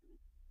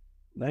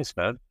 Nice,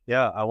 man.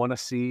 Yeah, I want to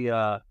see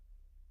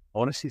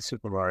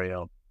Super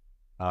Mario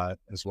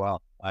as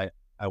well. I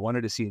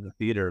wanted to see it in the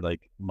theater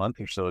like a month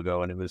or so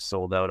ago, and it was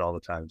sold out all the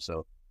time,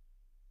 so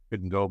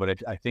couldn't go.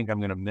 But I think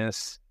I'm gonna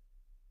miss.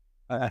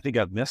 I think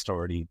I've missed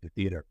already the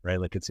theater, right?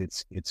 Like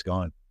it's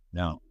gone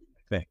now,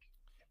 I think.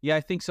 Yeah,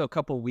 I think so. A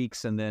couple of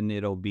weeks, and then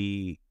it'll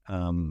be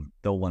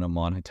they'll want to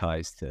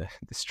monetize the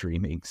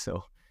streaming,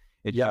 so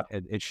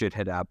it should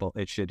hit Apple.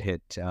 It should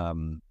hit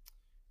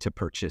to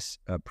purchase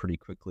pretty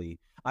quickly.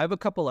 I have a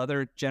couple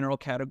other general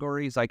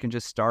categories I can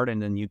just start,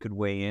 and then you could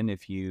weigh in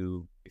if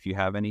you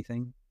have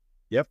anything.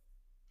 Yep,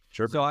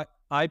 sure. So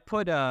I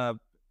put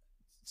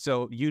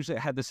so usually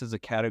I had this as a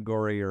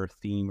category or a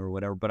theme or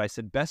whatever, but I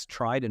said best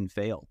tried and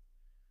failed.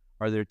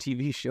 Are there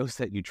TV shows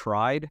that you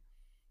tried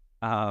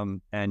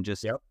and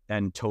just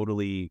and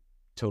totally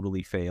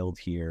failed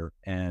here?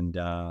 And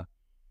I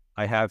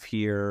have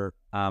here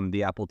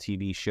the Apple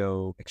TV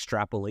show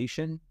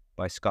Extrapolation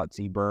by Scott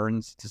Z.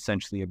 Burns. It's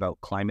essentially about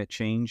climate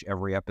change.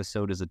 Every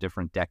episode is a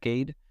different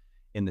decade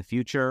in the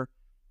future.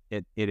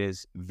 It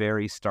is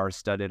very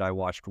star-studded. I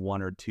watched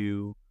 1 or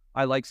 2.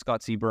 I like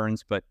Scott Z.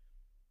 Burns, but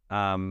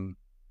I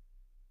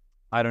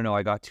don't know.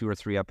 I got 2 or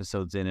 3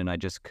 episodes in, and I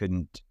just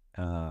couldn't.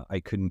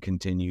 I couldn't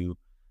continue.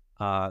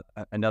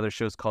 Another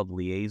show is called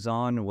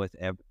Liaison with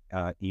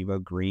Eva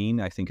Green.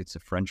 I think it's a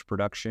French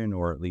production,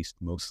 or at least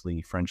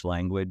mostly French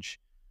language.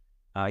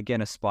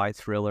 Again, a spy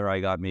thriller. I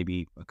got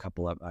maybe a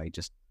couple of.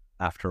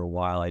 After a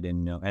while, I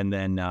didn't know. And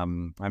then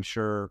I'm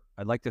sure,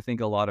 I'd like to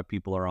think a lot of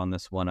people are on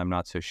this one. I'm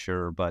not so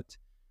sure, but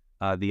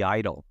The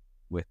Idol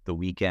with The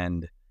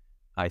Weeknd.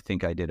 I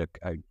think I did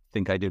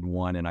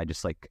one, and I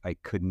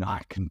could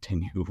not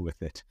continue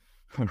with it.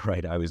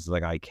 Right. I was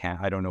like,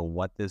 I don't know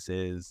what this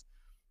is.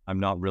 I'm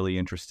not really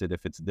interested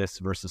if it's this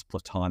versus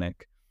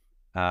Platonic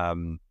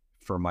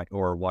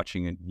or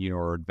watching it,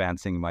 or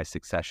advancing my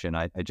Succession.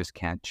 I just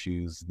can't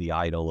choose The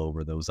Idol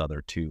over those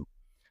other two,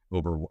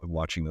 over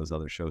watching those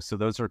other shows. So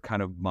those are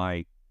kind of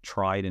my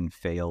tried and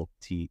failed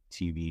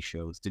TV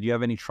shows. Did you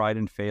have any tried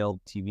and failed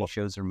TV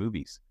shows or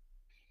movies?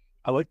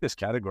 I like this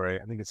category.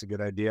 I think it's a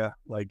good idea.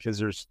 Like,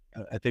 because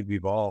I think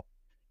we've all,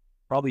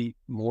 probably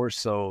more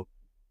so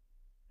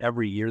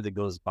every year that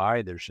goes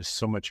by, there's just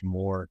so much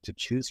more to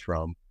choose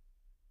from,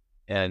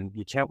 and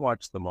you can't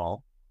watch them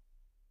all.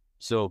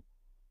 So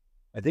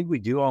I think we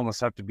do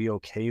almost have to be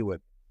okay with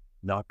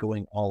not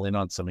going all in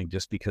on something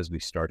just because we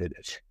started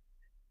it.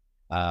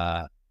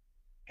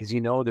 Because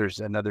there's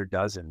another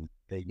dozen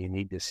that you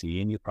need to see,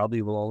 and you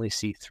probably will only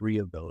see 3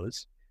 of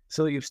those.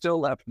 So you've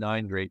still left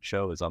 9 great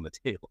shows on the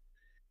table.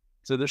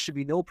 So there should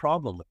be no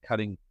problem with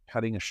cutting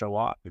a show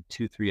off with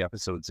 2-3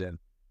 episodes in.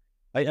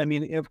 I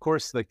mean, of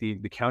course, like the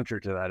counter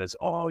to that is,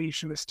 oh, you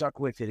should have stuck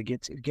with it.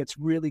 It gets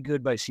really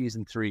good by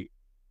season 3,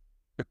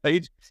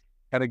 right?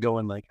 Kind of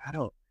going like, I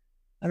don't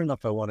know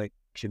if I want to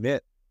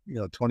commit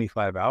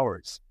 25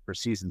 hours for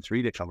season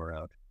 3 to come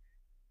around.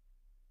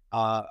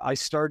 I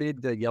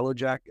started the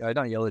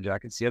not Yellow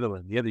Jackets, the other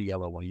one, the other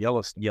yellow one,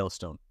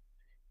 Yellowstone,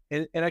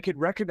 and I could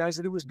recognize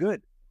that it was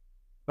good,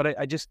 but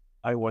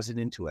I wasn't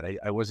into it.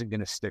 I wasn't going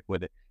to stick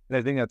with it, and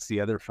I think that's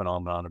the other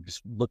phenomenon of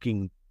just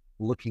looking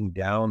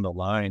down the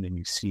line, and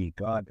you see,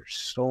 God, there's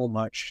so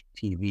much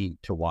TV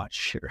to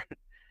watch here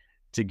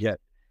to get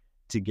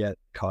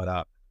caught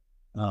up.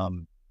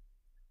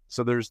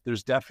 So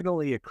there's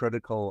definitely a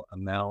critical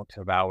amount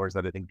of hours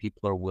that I think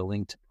people are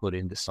willing to put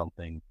into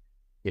something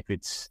if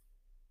it's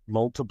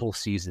multiple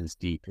seasons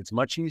deep. It's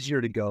much easier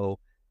to go,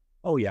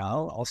 oh yeah,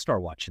 I'll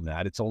start watching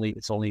that. It's only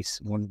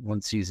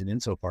one season in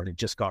so far, and it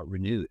just got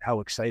renewed. How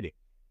exciting!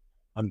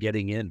 I'm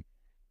getting in.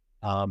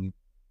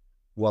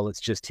 Well, it's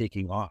just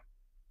taking off,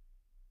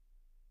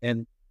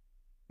 and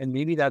And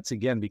maybe that's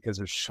again because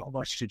there's so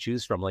much to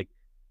choose from. Like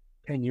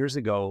 10 years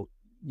ago,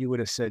 you would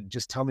have said,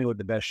 just tell me what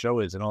the best show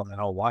is and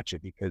I'll watch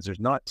it, because there's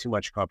not too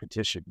much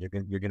competition.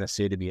 You're gonna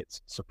say to me,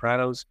 it's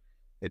Sopranos,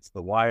 it's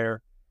The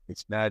Wire,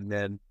 it's Mad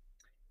Men,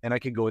 and I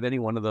could go with any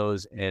one of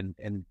those and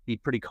be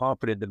pretty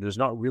confident that there's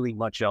not really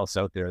much else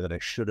out there that I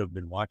should have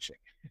been watching.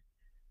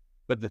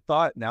 But the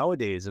thought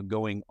nowadays of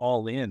going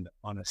all in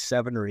on a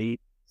 7 or 8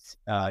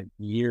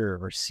 year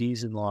or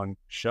season long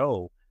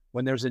show,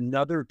 when there's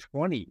another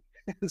 20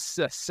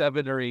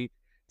 7 or 8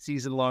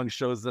 season long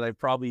shows that I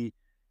probably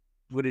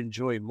would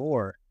enjoy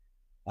more,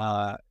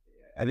 I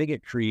think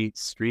it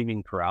creates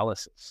streaming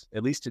paralysis.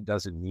 At least it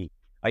does in me.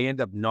 I end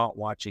up not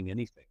watching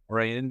anything, or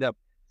I end up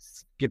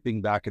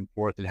skipping back and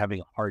forth and having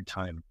a hard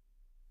time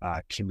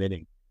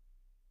committing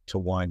to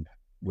one,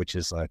 which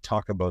is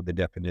talk about the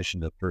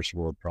definition of first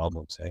world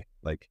problems.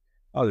 Like,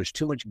 oh, there's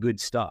too much good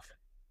stuff.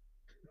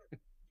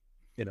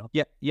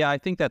 Yeah, I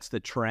think that's the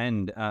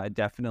trend.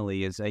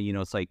 Definitely is.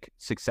 It's like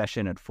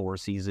Succession at 4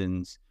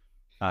 seasons,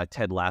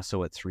 Ted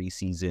Lasso at 3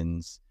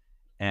 seasons,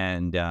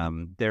 and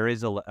there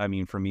is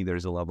for me,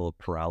 there's a level of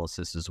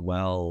paralysis as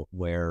well,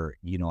 where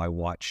I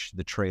watch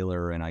the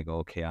trailer and I go,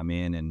 okay, I'm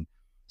in, and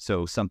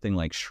so something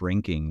like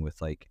Shrinking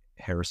with like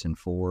Harrison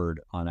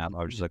Ford on Apple,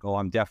 I was just like, oh,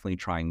 I'm definitely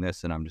trying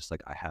this, and I'm just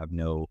like, I have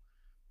no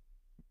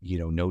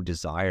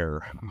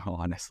desire,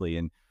 honestly.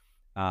 And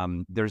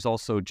there's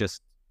also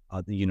just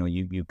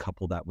you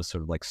couple that with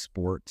sort of like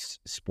sports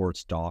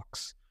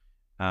docs,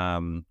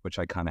 which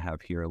I kind of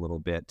have here a little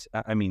bit.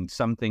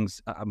 Some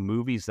things,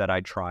 movies that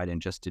I tried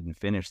and just didn't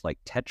finish, like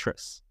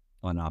Tetris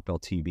on Apple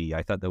TV.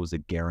 I thought that was a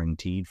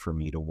guaranteed for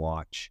me to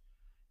watch.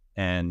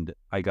 And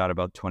I got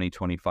about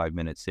 20-25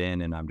 minutes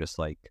in, and I'm just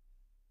like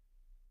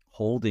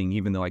holding,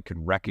 even though I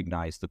could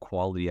recognize the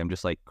quality, I'm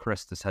just like,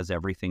 Chris, this has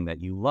everything that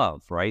you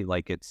love, right?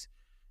 Like, it's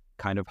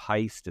kind of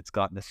heist, it's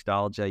got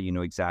nostalgia, you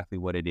know exactly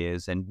what it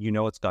is, and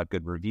it's got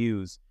good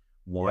reviews.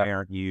 Why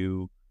aren't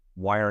you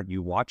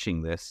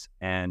watching this?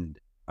 And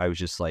I was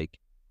just like,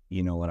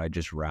 you know what, I'd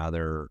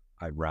rather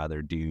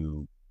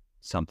do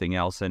something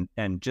else.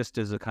 And just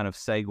as a kind of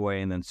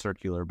segue and then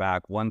circular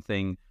back, one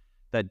thing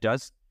that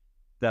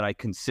I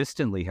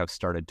consistently have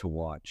started to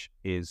watch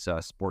is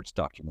sports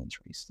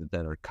documentaries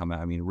that are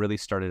coming. It really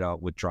started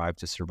out with Drive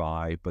to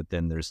Survive, but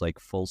then there's like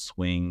Full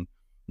Swing,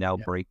 now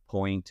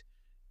Breakpoint.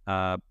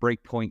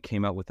 Breakpoint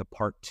came out with a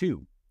part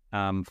 2,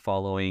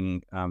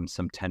 following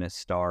some tennis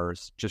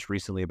stars. Just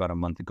recently, about a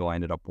month ago, I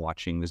ended up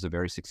watching, there's a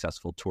very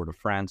successful Tour de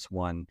France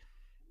one.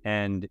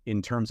 And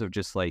in terms of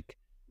just like,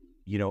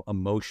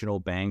 emotional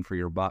bang for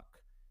your buck,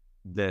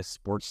 the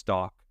sports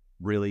doc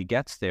really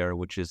gets there,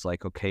 which is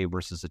like, okay,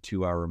 versus a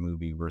 2-hour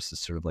movie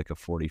versus sort of like a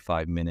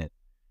 45-minute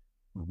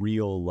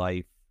real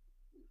life,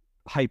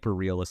 hyper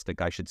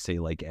realistic, I should say,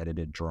 like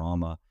edited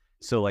drama.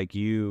 So like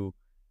having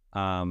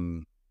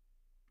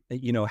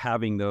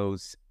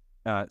those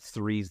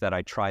 3s that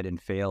I tried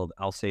and failed,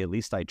 I'll say at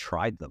least I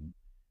tried them,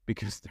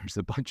 because there's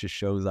a bunch of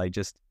shows I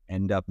just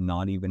end up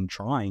not even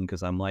trying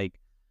because I'm like,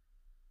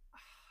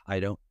 I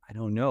don't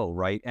know,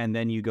 right? And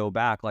then you go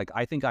back, like,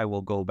 I think I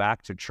will go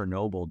back to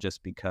Chernobyl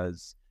just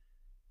because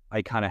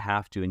I kind of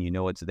have to, and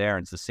it's there.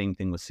 And it's the same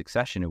thing with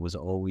Succession. It was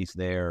always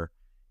there.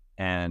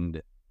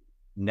 And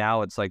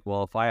now it's like,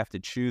 well, if I have to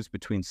choose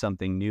between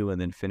something new and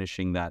then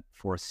finishing that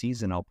 4th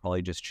season, I'll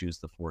probably just choose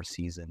the 4th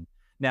season.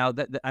 Now,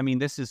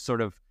 this is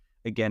sort of,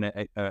 again,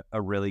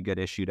 a really good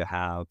issue to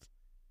have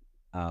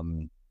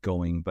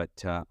going. But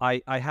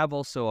I have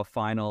also a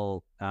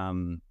final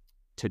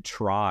to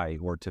try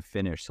or to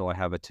finish. So I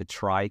have a to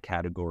try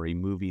category,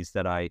 movies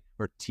or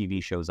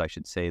TV shows, I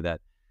should say,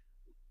 that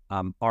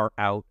are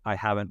out, I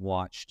haven't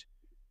watched,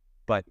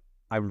 but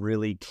I'm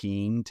really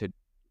keen to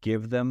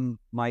give them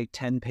my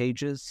 10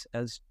 pages,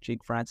 as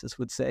Jake Francis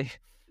would say.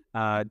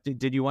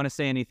 Did you want to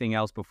say anything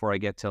else before I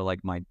get to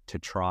like my to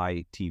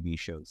try TV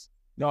shows?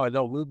 No,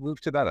 move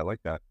to that. I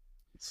like that.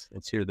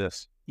 Let's hear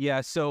this.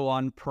 Yeah, so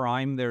on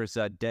Prime, there's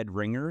Dead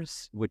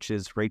Ringers, which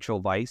is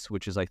Rachel Weisz,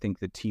 which is, I think,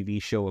 the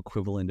TV show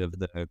equivalent of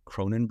the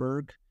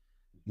Cronenberg,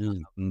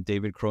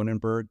 David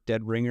Cronenberg,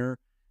 Dead Ringer.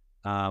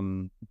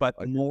 But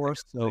more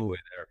so,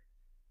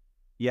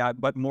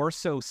 but more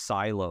so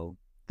Silo,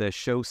 the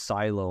show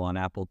Silo on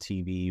Apple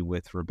TV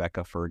with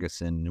Rebecca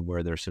Ferguson,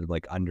 where they're sort of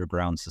like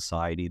underground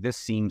society. This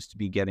seems to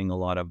be getting a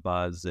lot of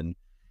buzz, and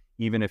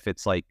even if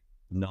it's like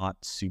not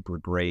super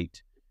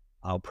great,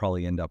 I'll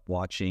probably end up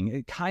watching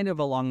it, kind of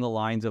along the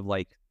lines of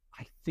like,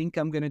 I think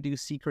I'm going to do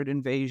Secret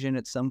Invasion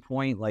at some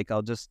point. Like,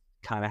 I'll just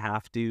kind of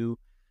have to.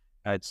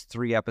 It's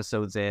 3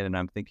 episodes in, and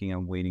I'm thinking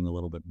I'm waiting a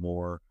little bit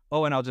more.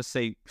 Oh, and I'll just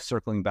say,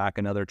 circling back,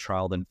 another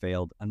trialed and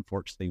failed,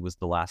 unfortunately, was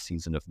the last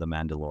season of The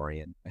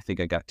Mandalorian. I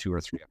think I got 2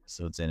 or 3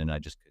 episodes in, and I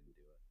just couldn't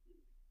do it.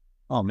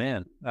 Oh,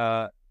 man.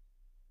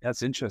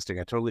 That's interesting.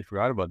 I totally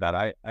forgot about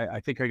that. I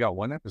think I got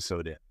 1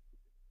 episode in.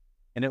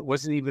 And it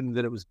wasn't even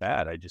that it was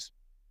bad. Just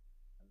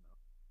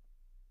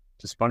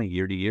funny,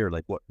 year to year,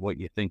 like what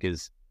you think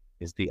is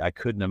the I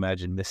couldn't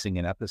imagine missing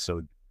an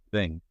episode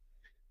thing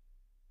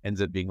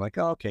ends up being like,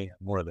 oh, okay,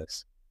 more of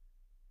this.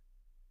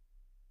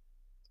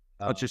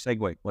 What's your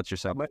segue? What's your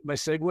segue? My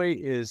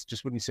segue is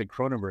just when you said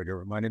Cronenberg, it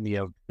reminded me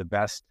of the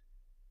best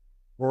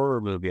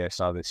horror movie I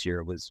saw this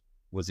year was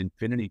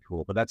Infinity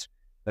Pool, but that's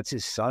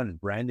his son,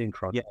 Brandon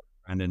Cronenberg. Yeah,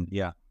 Brandon.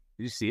 Yeah.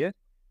 Did you see it?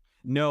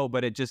 No,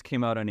 but it just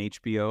came out on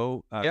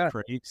HBO. Yeah.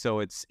 So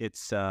it's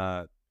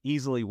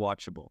easily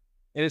watchable.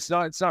 And it's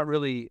not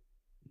really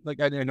like,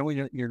 I know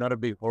you're not a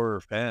big horror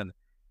fan.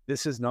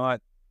 This is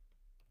not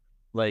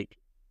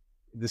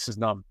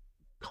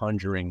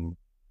Conjuring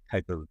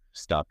type of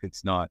stuff.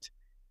 It's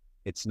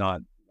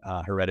not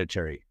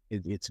Hereditary.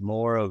 It's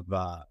more of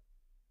a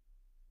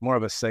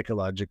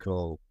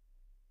psychological,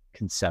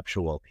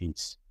 conceptual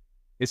piece.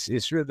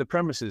 It's really, the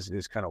premise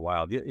is kind of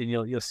wild. And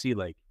you'll see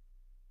like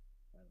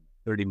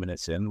 30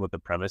 minutes in what the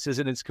premise is,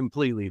 and it's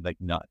completely like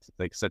nuts. It's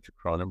like such a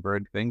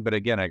Cronenberg thing. But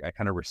again, I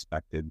kind of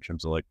respect it in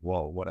terms of like,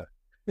 whoa,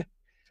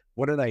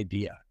 what an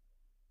idea.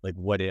 Like,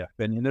 what if?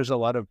 And there's a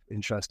lot of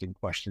interesting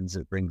questions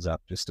it brings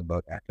up just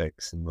about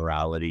ethics and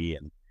morality,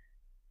 and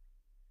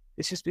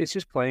it's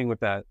just playing with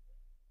that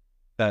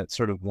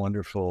sort of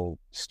wonderful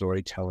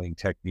storytelling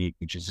technique,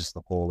 which is just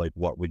the whole like,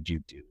 what would you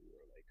do?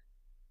 Or like,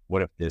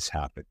 what if this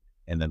happened?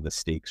 And then the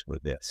stakes were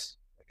this.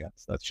 I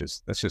guess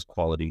that's just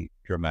quality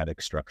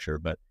dramatic structure.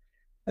 But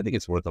I think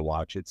it's worth a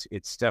watch.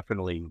 It's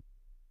definitely,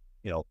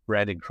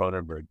 Brandon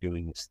Cronenberg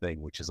doing this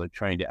thing, which is like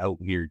trying to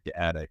out-weird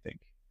Dad, I think.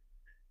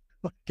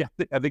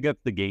 I think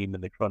that's the game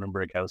in the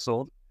Cronenberg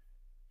household.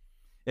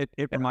 It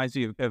reminds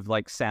me of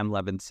like Sam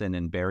Levinson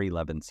and Barry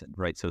Levinson,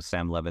 right? So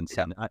Sam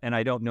Levinson, and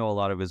I don't know a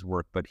lot of his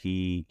work, but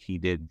he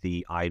did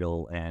The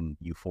Idol and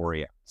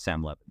Euphoria,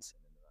 Sam Levinson.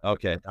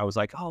 Okay. I was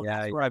like, oh,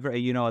 that's where I've,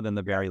 and then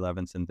the Barry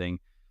Levinson thing.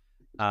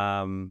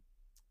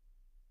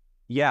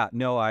 Yeah,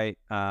 no, I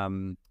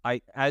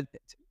had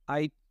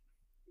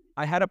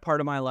a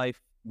part of my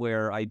life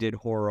where I did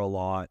horror a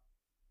lot,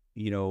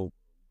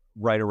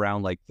 right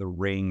around like the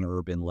Ring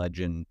urban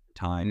legend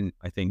time.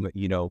 I think,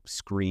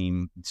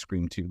 Scream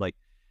 2, like,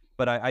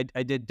 but I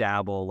did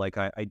dabble, like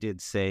I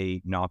did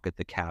say Knock at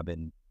the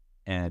Cabin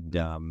and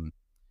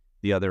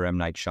the other M.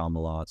 Night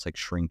Shyamalan, it's like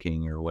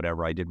Shrinking or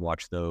whatever. I did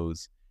watch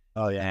those.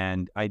 Oh yeah.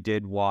 And I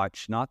did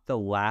watch not the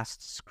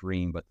last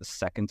Scream, but the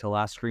second to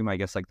last Scream, I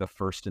guess like the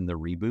first in the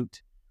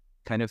reboot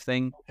kind of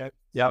thing. Okay.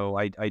 Yeah. So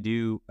I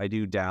do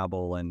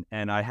dabble,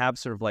 and I have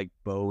sort of like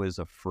Beau is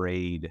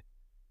Afraid,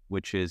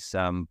 which is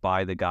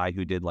by the guy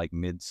who did like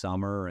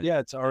Midsummer. And, yeah,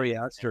 it's Ari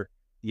Aster.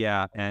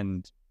 Yeah,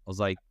 and I was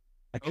like,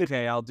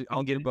 okay, I'll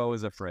get Beau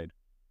is Afraid.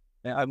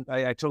 I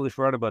totally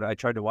forgot about it. I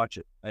tried to watch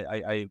it.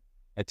 I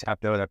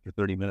tapped out after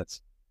 30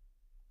 minutes.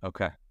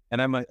 Okay.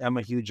 And I'm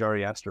a huge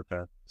Ari Aster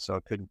fan, so I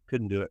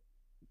couldn't do it.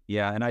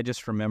 Yeah, and I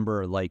just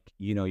remember, like,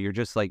 you're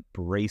just like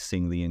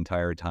bracing the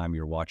entire time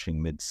you're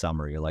watching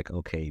Midsummer. You're like,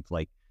 okay,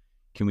 like,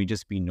 can we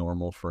just be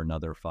normal for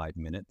another 5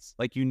 minutes?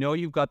 Like,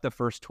 you've got the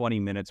first 20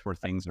 minutes where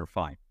things are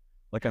fine.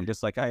 Like, I'm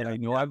just like, I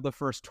know I have the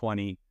first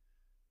 20,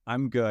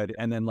 I'm good.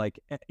 And then like,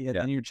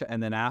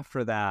 and then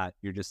after that,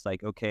 you're just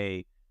like,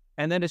 okay.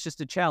 And then it's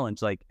just a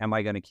challenge. Like, am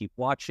I going to keep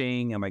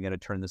watching? Am I going to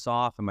turn this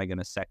off? Am I going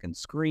to second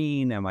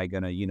screen? Am I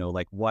going to,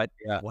 like, what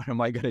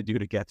am I going to do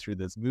to get through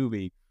this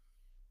movie?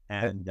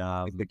 And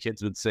like the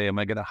kids would say, am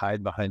I going to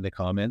hide behind the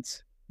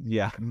comments?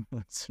 Yeah,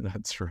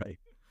 that's right.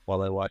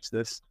 While I watch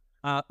this.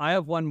 I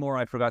have one more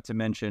I forgot to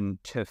mention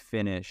to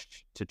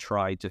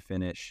try to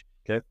finish.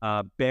 Okay.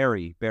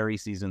 Barry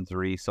season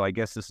 3. So I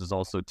guess this is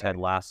also Ted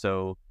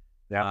Lasso.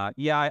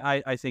 Yeah.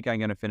 I think I'm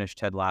going to finish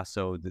Ted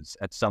Lasso.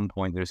 At some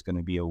point, there's going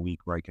to be a week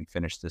where I can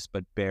finish this.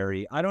 But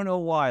Barry, I don't know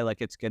why. Like,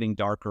 it's getting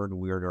darker and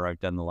weirder. I've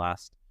done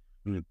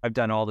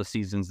all the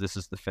seasons. This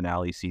is the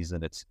finale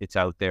season. It's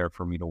out there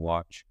for me to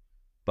watch.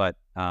 But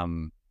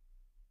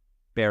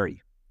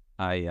Barry,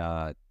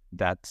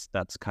 that's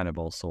kind of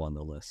also on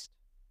the list.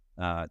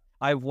 I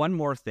have one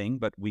more thing,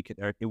 but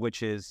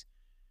which is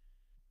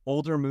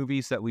older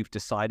movies that we've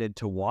decided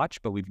to watch,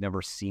 but we've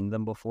never seen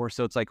them before.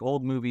 So it's like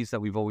old movies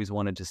that we've always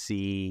wanted to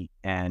see,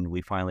 and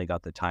we finally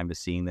got the time to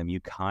seeing them. You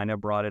kind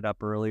of brought it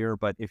up earlier,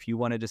 but if you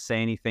wanted to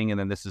say anything, and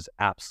then this is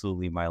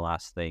absolutely my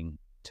last thing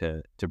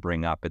to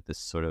bring up at this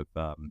sort of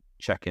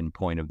check-in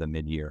point of the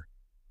mid-year.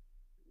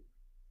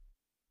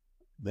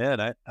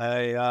 Man,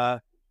 I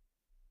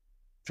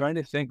trying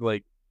to think,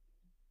 like,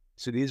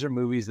 so these are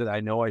movies that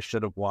I know I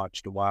should have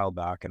watched a while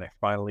back, and I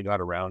finally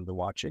got around to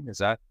watching. Is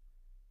that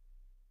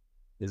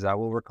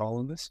what we're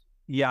calling this?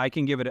 Yeah, I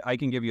can give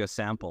you a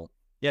sample.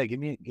 Yeah, give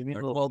me a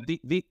little. Well,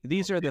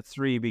 these are the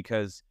three,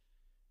 because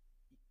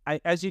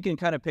as you can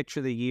kind of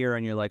picture the year,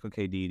 and you're like,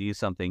 okay, do you do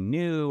something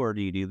new, or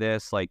do you do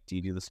this? Like, do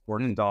you do the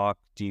sports doc?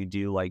 Do you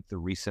do like the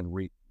recent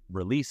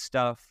release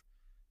stuff?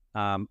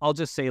 I'll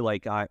just say,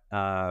 like,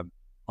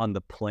 on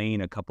the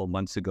plane a couple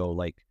months ago,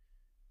 like,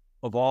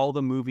 of all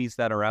the movies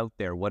that are out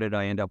there, what did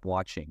I end up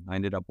watching? I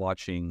ended up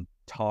watching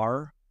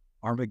Tar,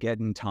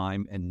 Armageddon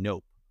Time, and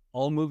Nope.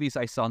 All movies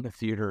I saw in the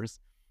theaters,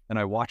 and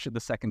I watched it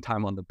the second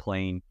time on the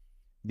plane.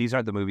 These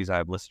aren't the movies I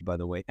have listed, by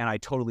the way, and I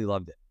totally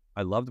loved it.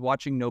 I loved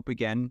watching Nope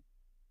again.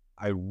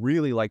 I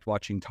really liked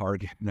watching Tar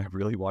again, and I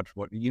really watched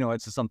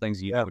it's just some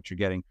things you know what you're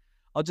getting.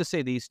 I'll just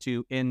say these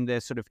two in the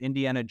sort of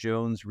Indiana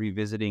Jones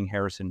revisiting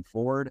Harrison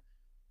Ford,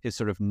 his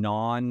sort of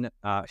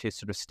his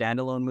sort of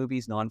standalone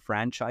movies,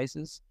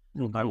 non-franchises.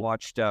 I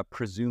watched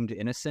Presumed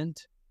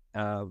Innocent,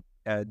 a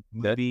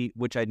movie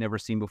which I'd never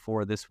seen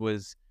before. This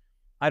was,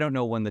 I don't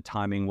know when the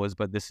timing was,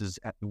 but this is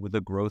with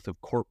the growth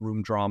of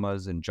courtroom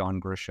dramas and John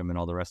Grisham and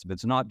all the rest of it.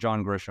 It's not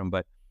John Grisham,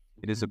 but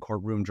it is a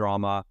courtroom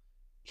drama.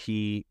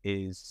 He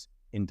is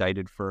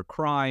indicted for a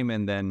crime,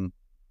 and then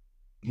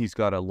he's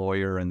got a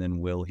lawyer, and then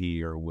will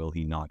he or will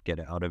he not get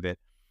out of it?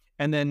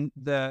 And then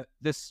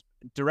this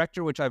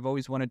director, which I've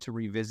always wanted to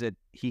revisit,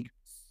 he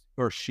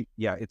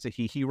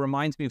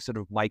reminds me of sort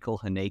of Michael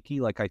Haneke.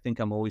 Like, I think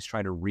I'm always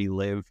trying to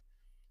relive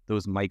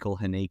those Michael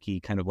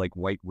Haneke kind of like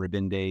White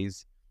Ribbon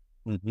days,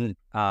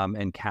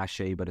 and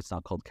Cachet, but it's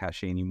not called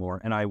Cachet anymore.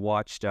 And I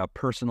watched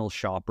Personal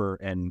Shopper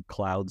and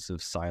Clouds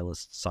of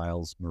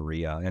Siles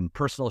Maria, and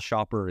Personal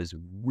Shopper is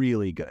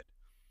really good,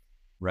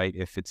 right?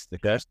 If it's the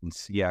Kirsten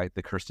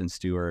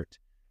Stewart,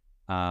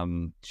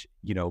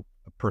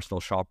 Personal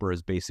Shopper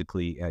is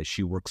basically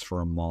she works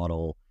for a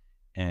model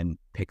and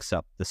picks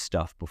up the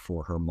stuff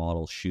before her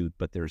model shoot,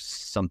 but there's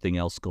something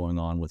else going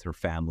on with her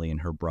family and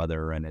her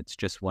brother, and it's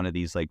just one of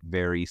these like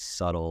very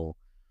subtle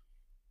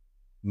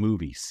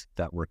movies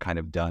that were kind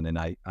of done. And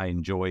I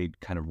enjoyed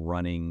kind of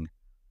running,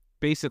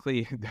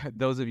 basically,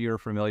 those of you who are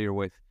familiar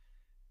with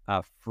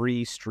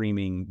free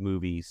streaming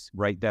movies,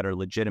 right, that are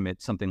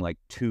legitimate, something like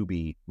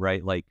Tubi,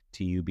 right, like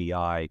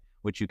TUBI,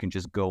 which you can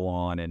just go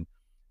on, and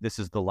this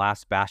is the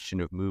last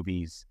bastion of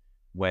movies.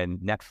 When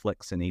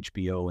Netflix and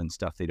HBO and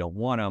stuff, they don't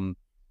want them,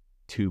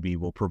 Tubi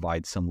will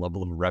provide some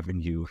level of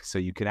revenue. So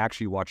you can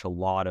actually watch a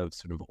lot of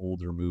sort of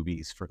older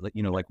movies for,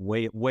 like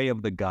Way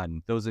of the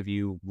Gun. Those of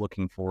you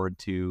looking forward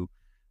to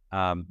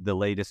the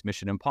latest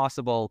Mission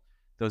Impossible,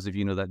 those of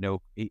you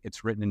know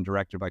it's written and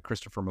directed by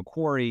Christopher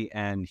McQuarrie,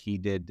 and he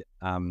did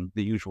wrote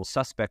The Usual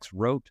Suspects.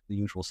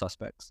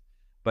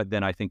 But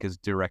then I think his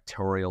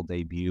directorial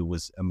debut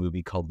was a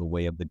movie called The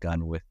Way of the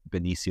Gun with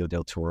Benicio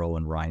del Toro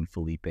and Ryan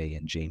Felipe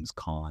and James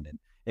Caan,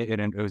 and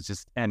it was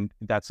just, and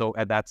that's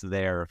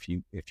there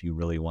if you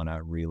really want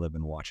to relive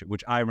and watch it.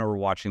 Which I remember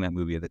watching that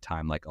movie at the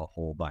time like a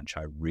whole bunch.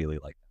 I really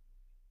liked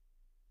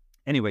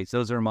it. Anyways,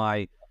 those are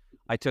I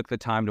took the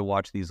time to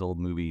watch these old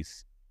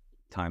movies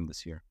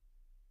this year.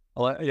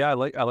 I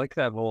like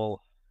that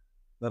whole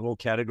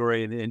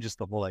category and just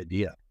the whole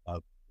idea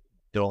of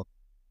don't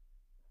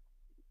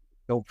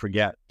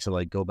forget to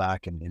like go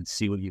back and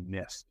see what you've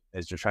missed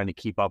as you're trying to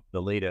keep up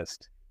the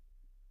latest.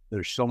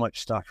 There's so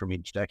much stuff from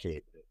each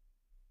decade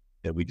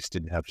that we just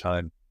didn't have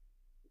time.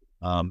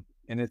 And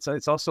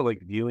it's also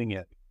like viewing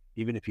it,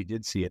 even if you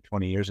did see it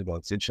 20 years ago,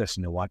 it's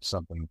interesting to watch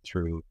something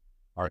through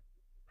our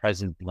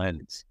present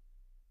lens,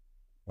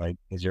 right?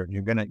 Because you're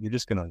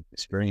just gonna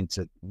experience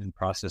it and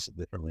process it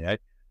differently. I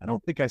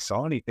don't think I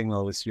saw anything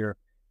though this year.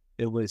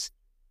 It was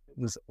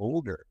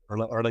older,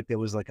 or like there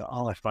was like,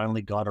 I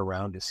finally got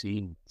around to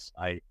seeing this.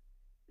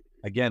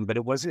 But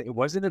it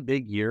wasn't a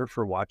big year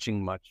for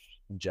watching much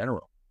in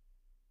general,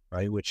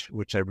 right? Which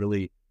I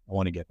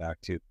want to get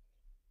back to.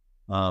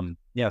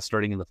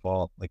 Starting in the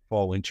fall, like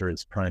fall, winter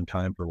is prime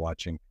time for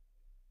watching.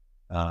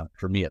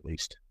 For me at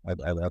least,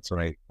 that's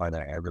when I find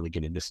that I really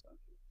get into stuff.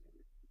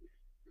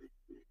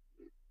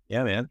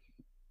 Yeah, man.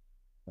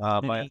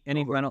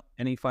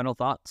 Any final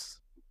thoughts?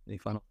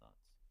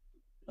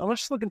 I'm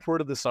just looking forward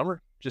to the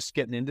summer. Just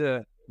getting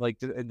into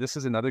this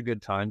is another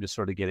good time to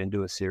sort of get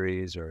into a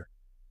series or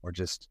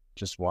just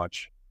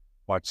watch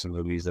some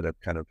movies that I've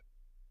kind of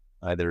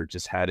either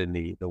just had in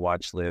the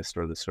watch list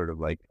or the sort of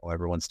like,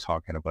 everyone's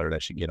talking about it, I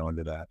should get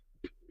onto that.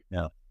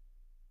 Yeah.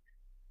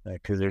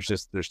 Because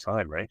there's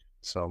time, right?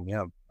 So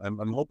yeah,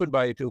 I'm hoping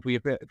if we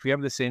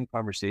have the same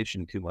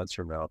conversation 2 months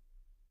from now,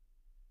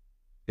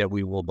 that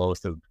we will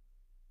both have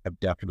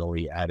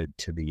definitely added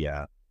to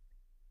the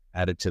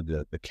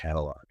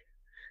catalog.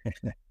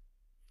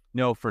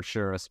 No, for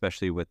sure,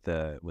 especially with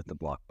the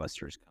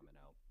blockbusters coming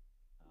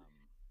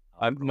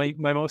out.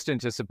 My most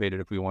anticipated,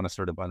 if we want to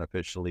sort of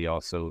unofficially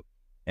also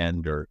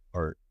end or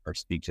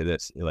speak to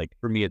this, like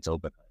for me, it's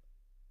Oppenheimer.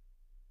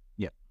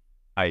 Yeah,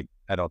 I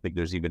don't think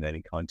there's even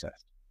any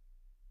contest.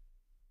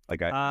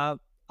 Like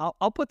I'll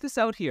put this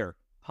out here,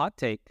 hot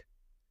take.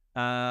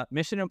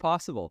 Mission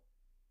Impossible.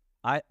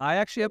 I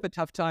actually have a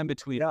tough time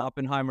between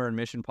Oppenheimer and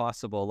Mission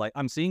Impossible. Like,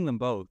 I'm seeing them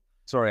both.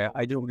 Sorry,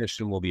 I do.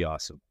 Mission will be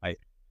awesome.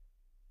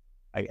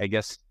 I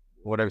guess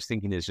what I was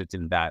thinking is just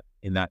in that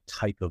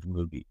type of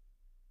movie,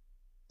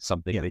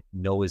 something that I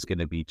know is going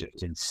to be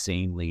just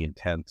insanely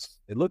intense.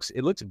 It looks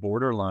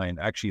borderline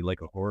actually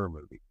like a horror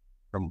movie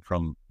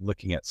from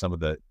looking at some of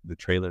the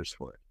trailers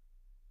for it.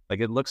 Like,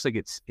 it looks like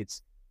it's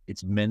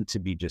meant to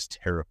be just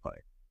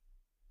terrifying.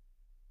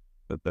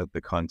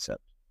 The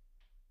concept.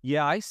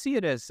 Yeah, I see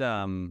it as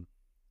kind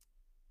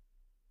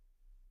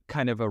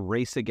of a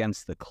race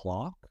against the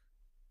clock.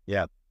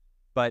 Yeah,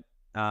 but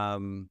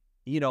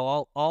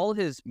all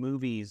his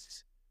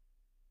movies,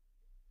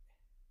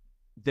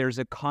 there's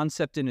a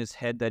concept in his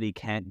head that he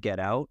can't get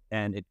out,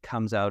 and it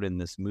comes out in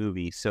this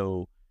movie.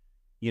 So,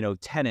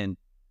 Tenet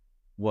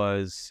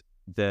was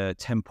the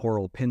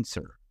temporal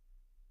pincer,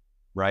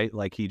 right?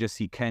 Like he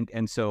can't,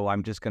 and so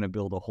I'm just going to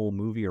build a whole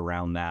movie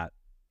around that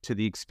to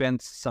the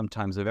expense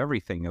sometimes of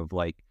everything of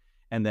like,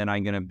 and then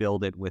I'm going to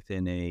build it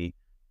within a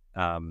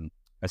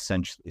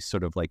essentially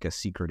sort of like a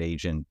secret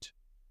agent,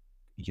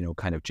 you know,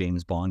 kind of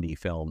James Bondy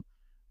film,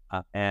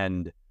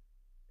 and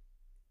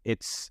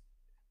it's,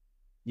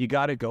 you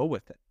got to go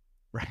with it,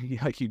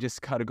 right? Like you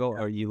just got to go.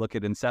 Or you look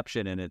at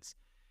Inception and it's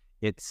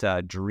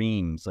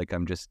dreams. Like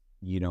I'm just,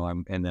 you know,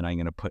 and then I'm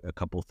going to put a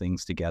couple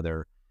things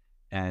together.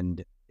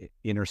 And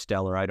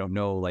Interstellar, I don't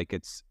know, like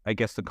it's, I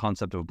guess the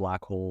concept of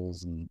black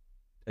holes and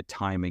a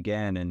time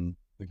again, and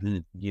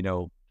you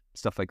know,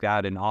 stuff like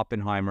that. And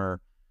Oppenheimer,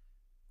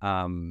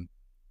 I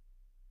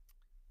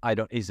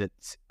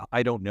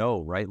don't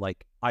know, right?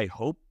 Like I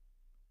hope,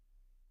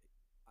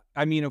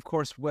 I mean, of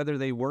course, whether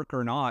they work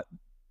or not,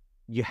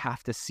 you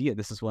have to see it.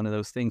 This is one of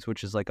those things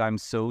which is like, I'm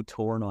so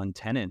torn on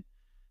Tenet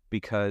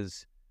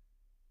because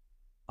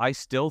I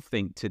still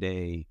think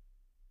today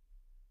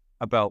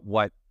about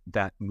what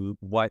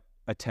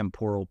a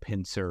temporal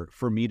pincer,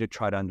 for me to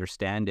try to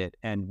understand it.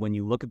 And when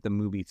you look at the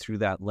movie through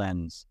that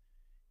lens,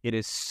 it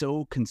is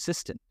so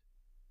consistent,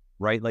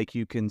 right? Like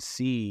you can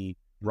see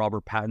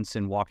Robert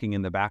Pattinson walking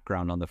in the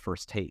background on the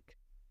first take,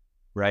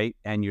 right?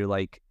 And you're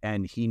like,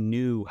 and he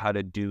knew how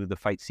to do the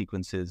fight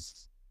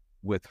sequences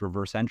with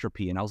reverse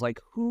entropy. And I was like,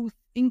 who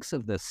thinks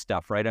of this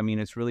stuff, right? I mean,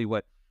 it's really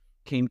what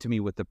came to me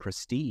with The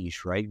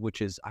Prestige, right?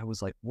 Which is, I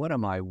was like, what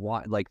am I,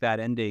 like that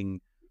ending,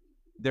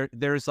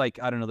 there's like,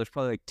 I don't know, there's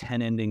probably like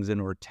 10 endings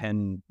in, or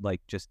 10 like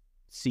just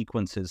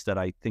sequences that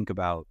I think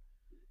about.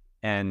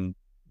 And,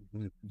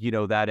 you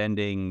know, that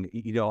ending,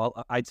 you know,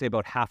 I'd say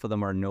about half of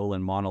them are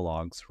Nolan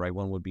monologues, right?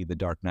 One would be The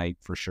Dark Knight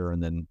for sure.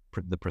 And then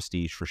The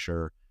Prestige for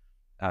sure.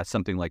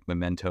 Something like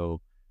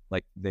Memento,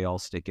 like they all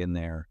stick in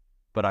there.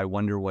 But I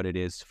wonder what it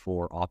is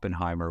for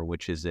Oppenheimer,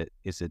 which is it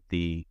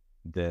the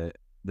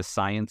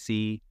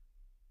science-y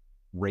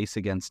race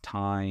against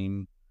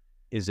time?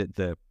 Is it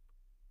the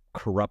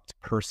corrupt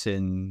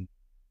person,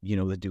 you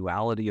know, the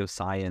duality of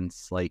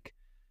science? Like,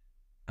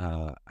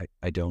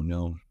 I don't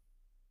know.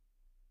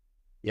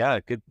 Yeah,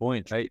 good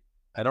point. I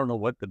don't know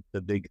what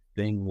the big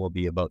thing will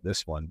be about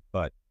this one,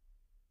 but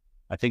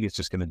I think it's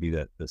just going to be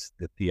the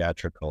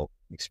theatrical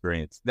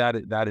experience, that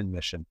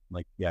admission.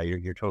 Like, yeah,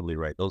 you're totally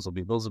right. Those will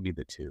be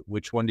the two.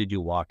 Which one did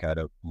you walk out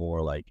of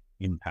more like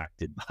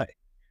impacted by,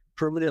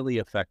 permanently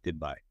affected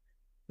by?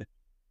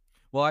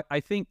 Well, I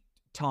think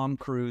Tom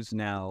Cruise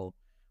now,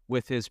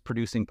 with his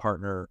producing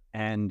partner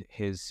and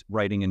his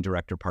writing and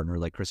director partner,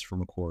 like Christopher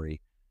McQuarrie,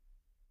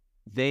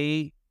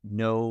 they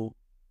know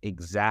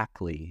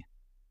exactly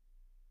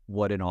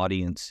what an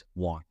audience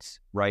wants,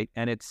 right?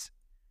 And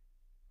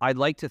I'd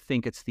like to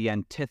think it's the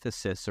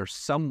antithesis, or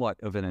somewhat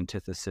of an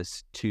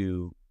antithesis,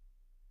 to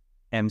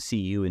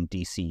MCU and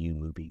DCU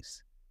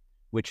movies,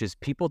 which is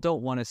people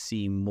don't want to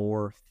see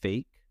more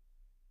fake.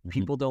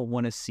 People don't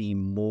want to see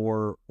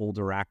more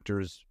older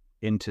actors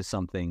into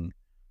something.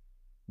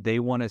 They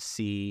want to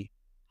see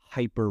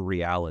hyper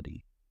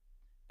reality.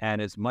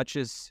 And as much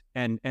as,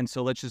 and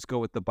so let's just go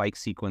with the bike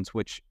sequence,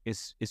 which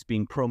is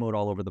being promoted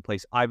all over the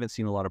place. I haven't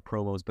seen a lot of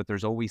promos, but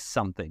there's always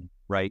something,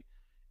 right?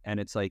 And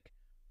it's like,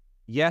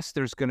 yes,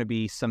 there's going to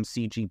be some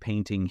CG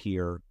painting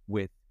here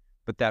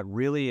but that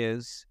really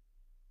is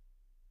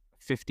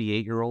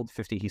 58-year-old,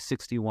 he's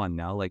 61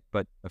 now, like,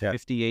 but a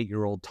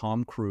 58-year-old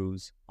Tom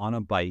Cruise on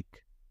a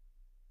bike,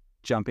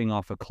 jumping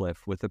off a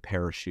cliff with a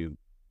parachute.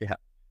 Yeah.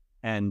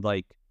 And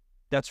like,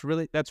 that's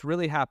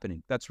really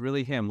happening. That's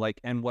really him. Like,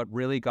 and what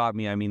really got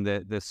me, I mean,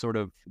 the sort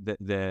of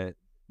the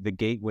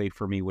gateway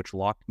for me, which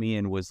locked me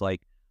in, was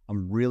like,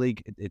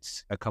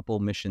 it's a couple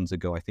missions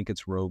ago, I think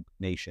it's Rogue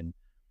Nation.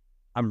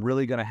 I'm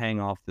really going to hang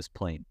off this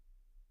plane,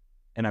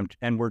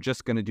 and we're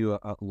just going to do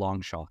a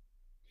long shot.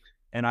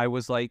 And I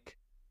was like,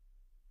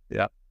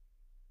 yeah,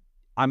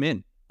 I'm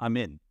in.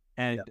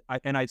 And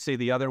I'd say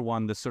the other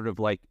one, the sort of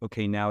like,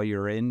 okay, now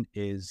you're in,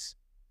 is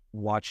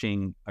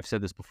watching, I've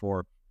said this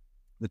before,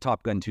 the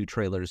Top Gun 2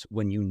 trailers,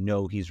 when you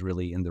know he's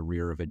really in the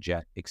rear of a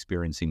jet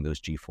experiencing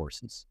those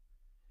G-forces.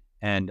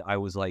 And I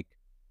was like,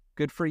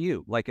 good for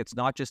you. Like, it's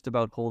not just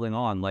about holding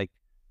on. Like,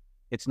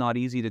 it's not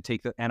easy to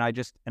take and I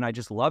just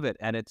love it.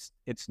 And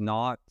it's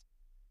not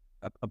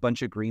a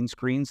bunch of green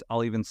screens.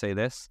 I'll even say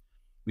this.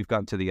 We've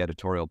gotten to the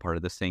editorial part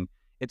of this thing.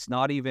 It's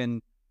not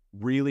even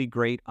really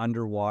great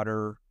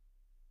underwater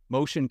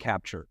motion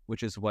capture,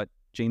 which is what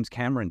James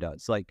Cameron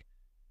does. Like,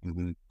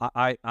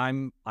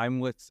 I'm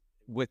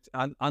with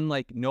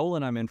unlike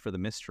Nolan, I'm in for the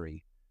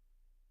mystery.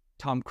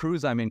 Tom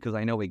Cruise, I'm in because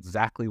I know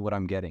exactly what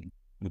I'm getting.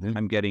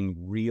 I'm getting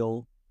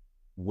real,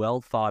 well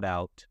thought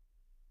out,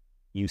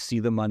 you see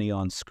the money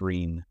on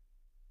screen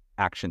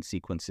action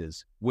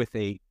sequences with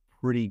a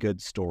pretty good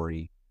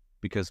story,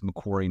 because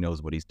McQuarrie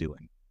knows what he's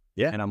doing.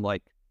 Yeah. And I'm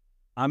like,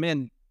 I'm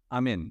in.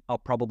 I'll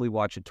probably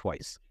watch it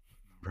twice.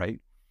 Right?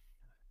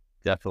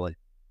 Definitely.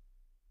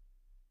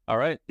 All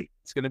right.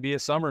 It's going to be a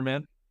summer,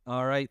 man.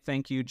 All right.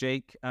 Thank you,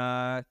 Jake.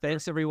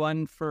 Thanks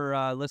everyone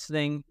for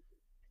listening.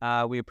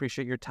 We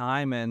appreciate your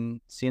time, and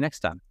see you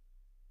next time.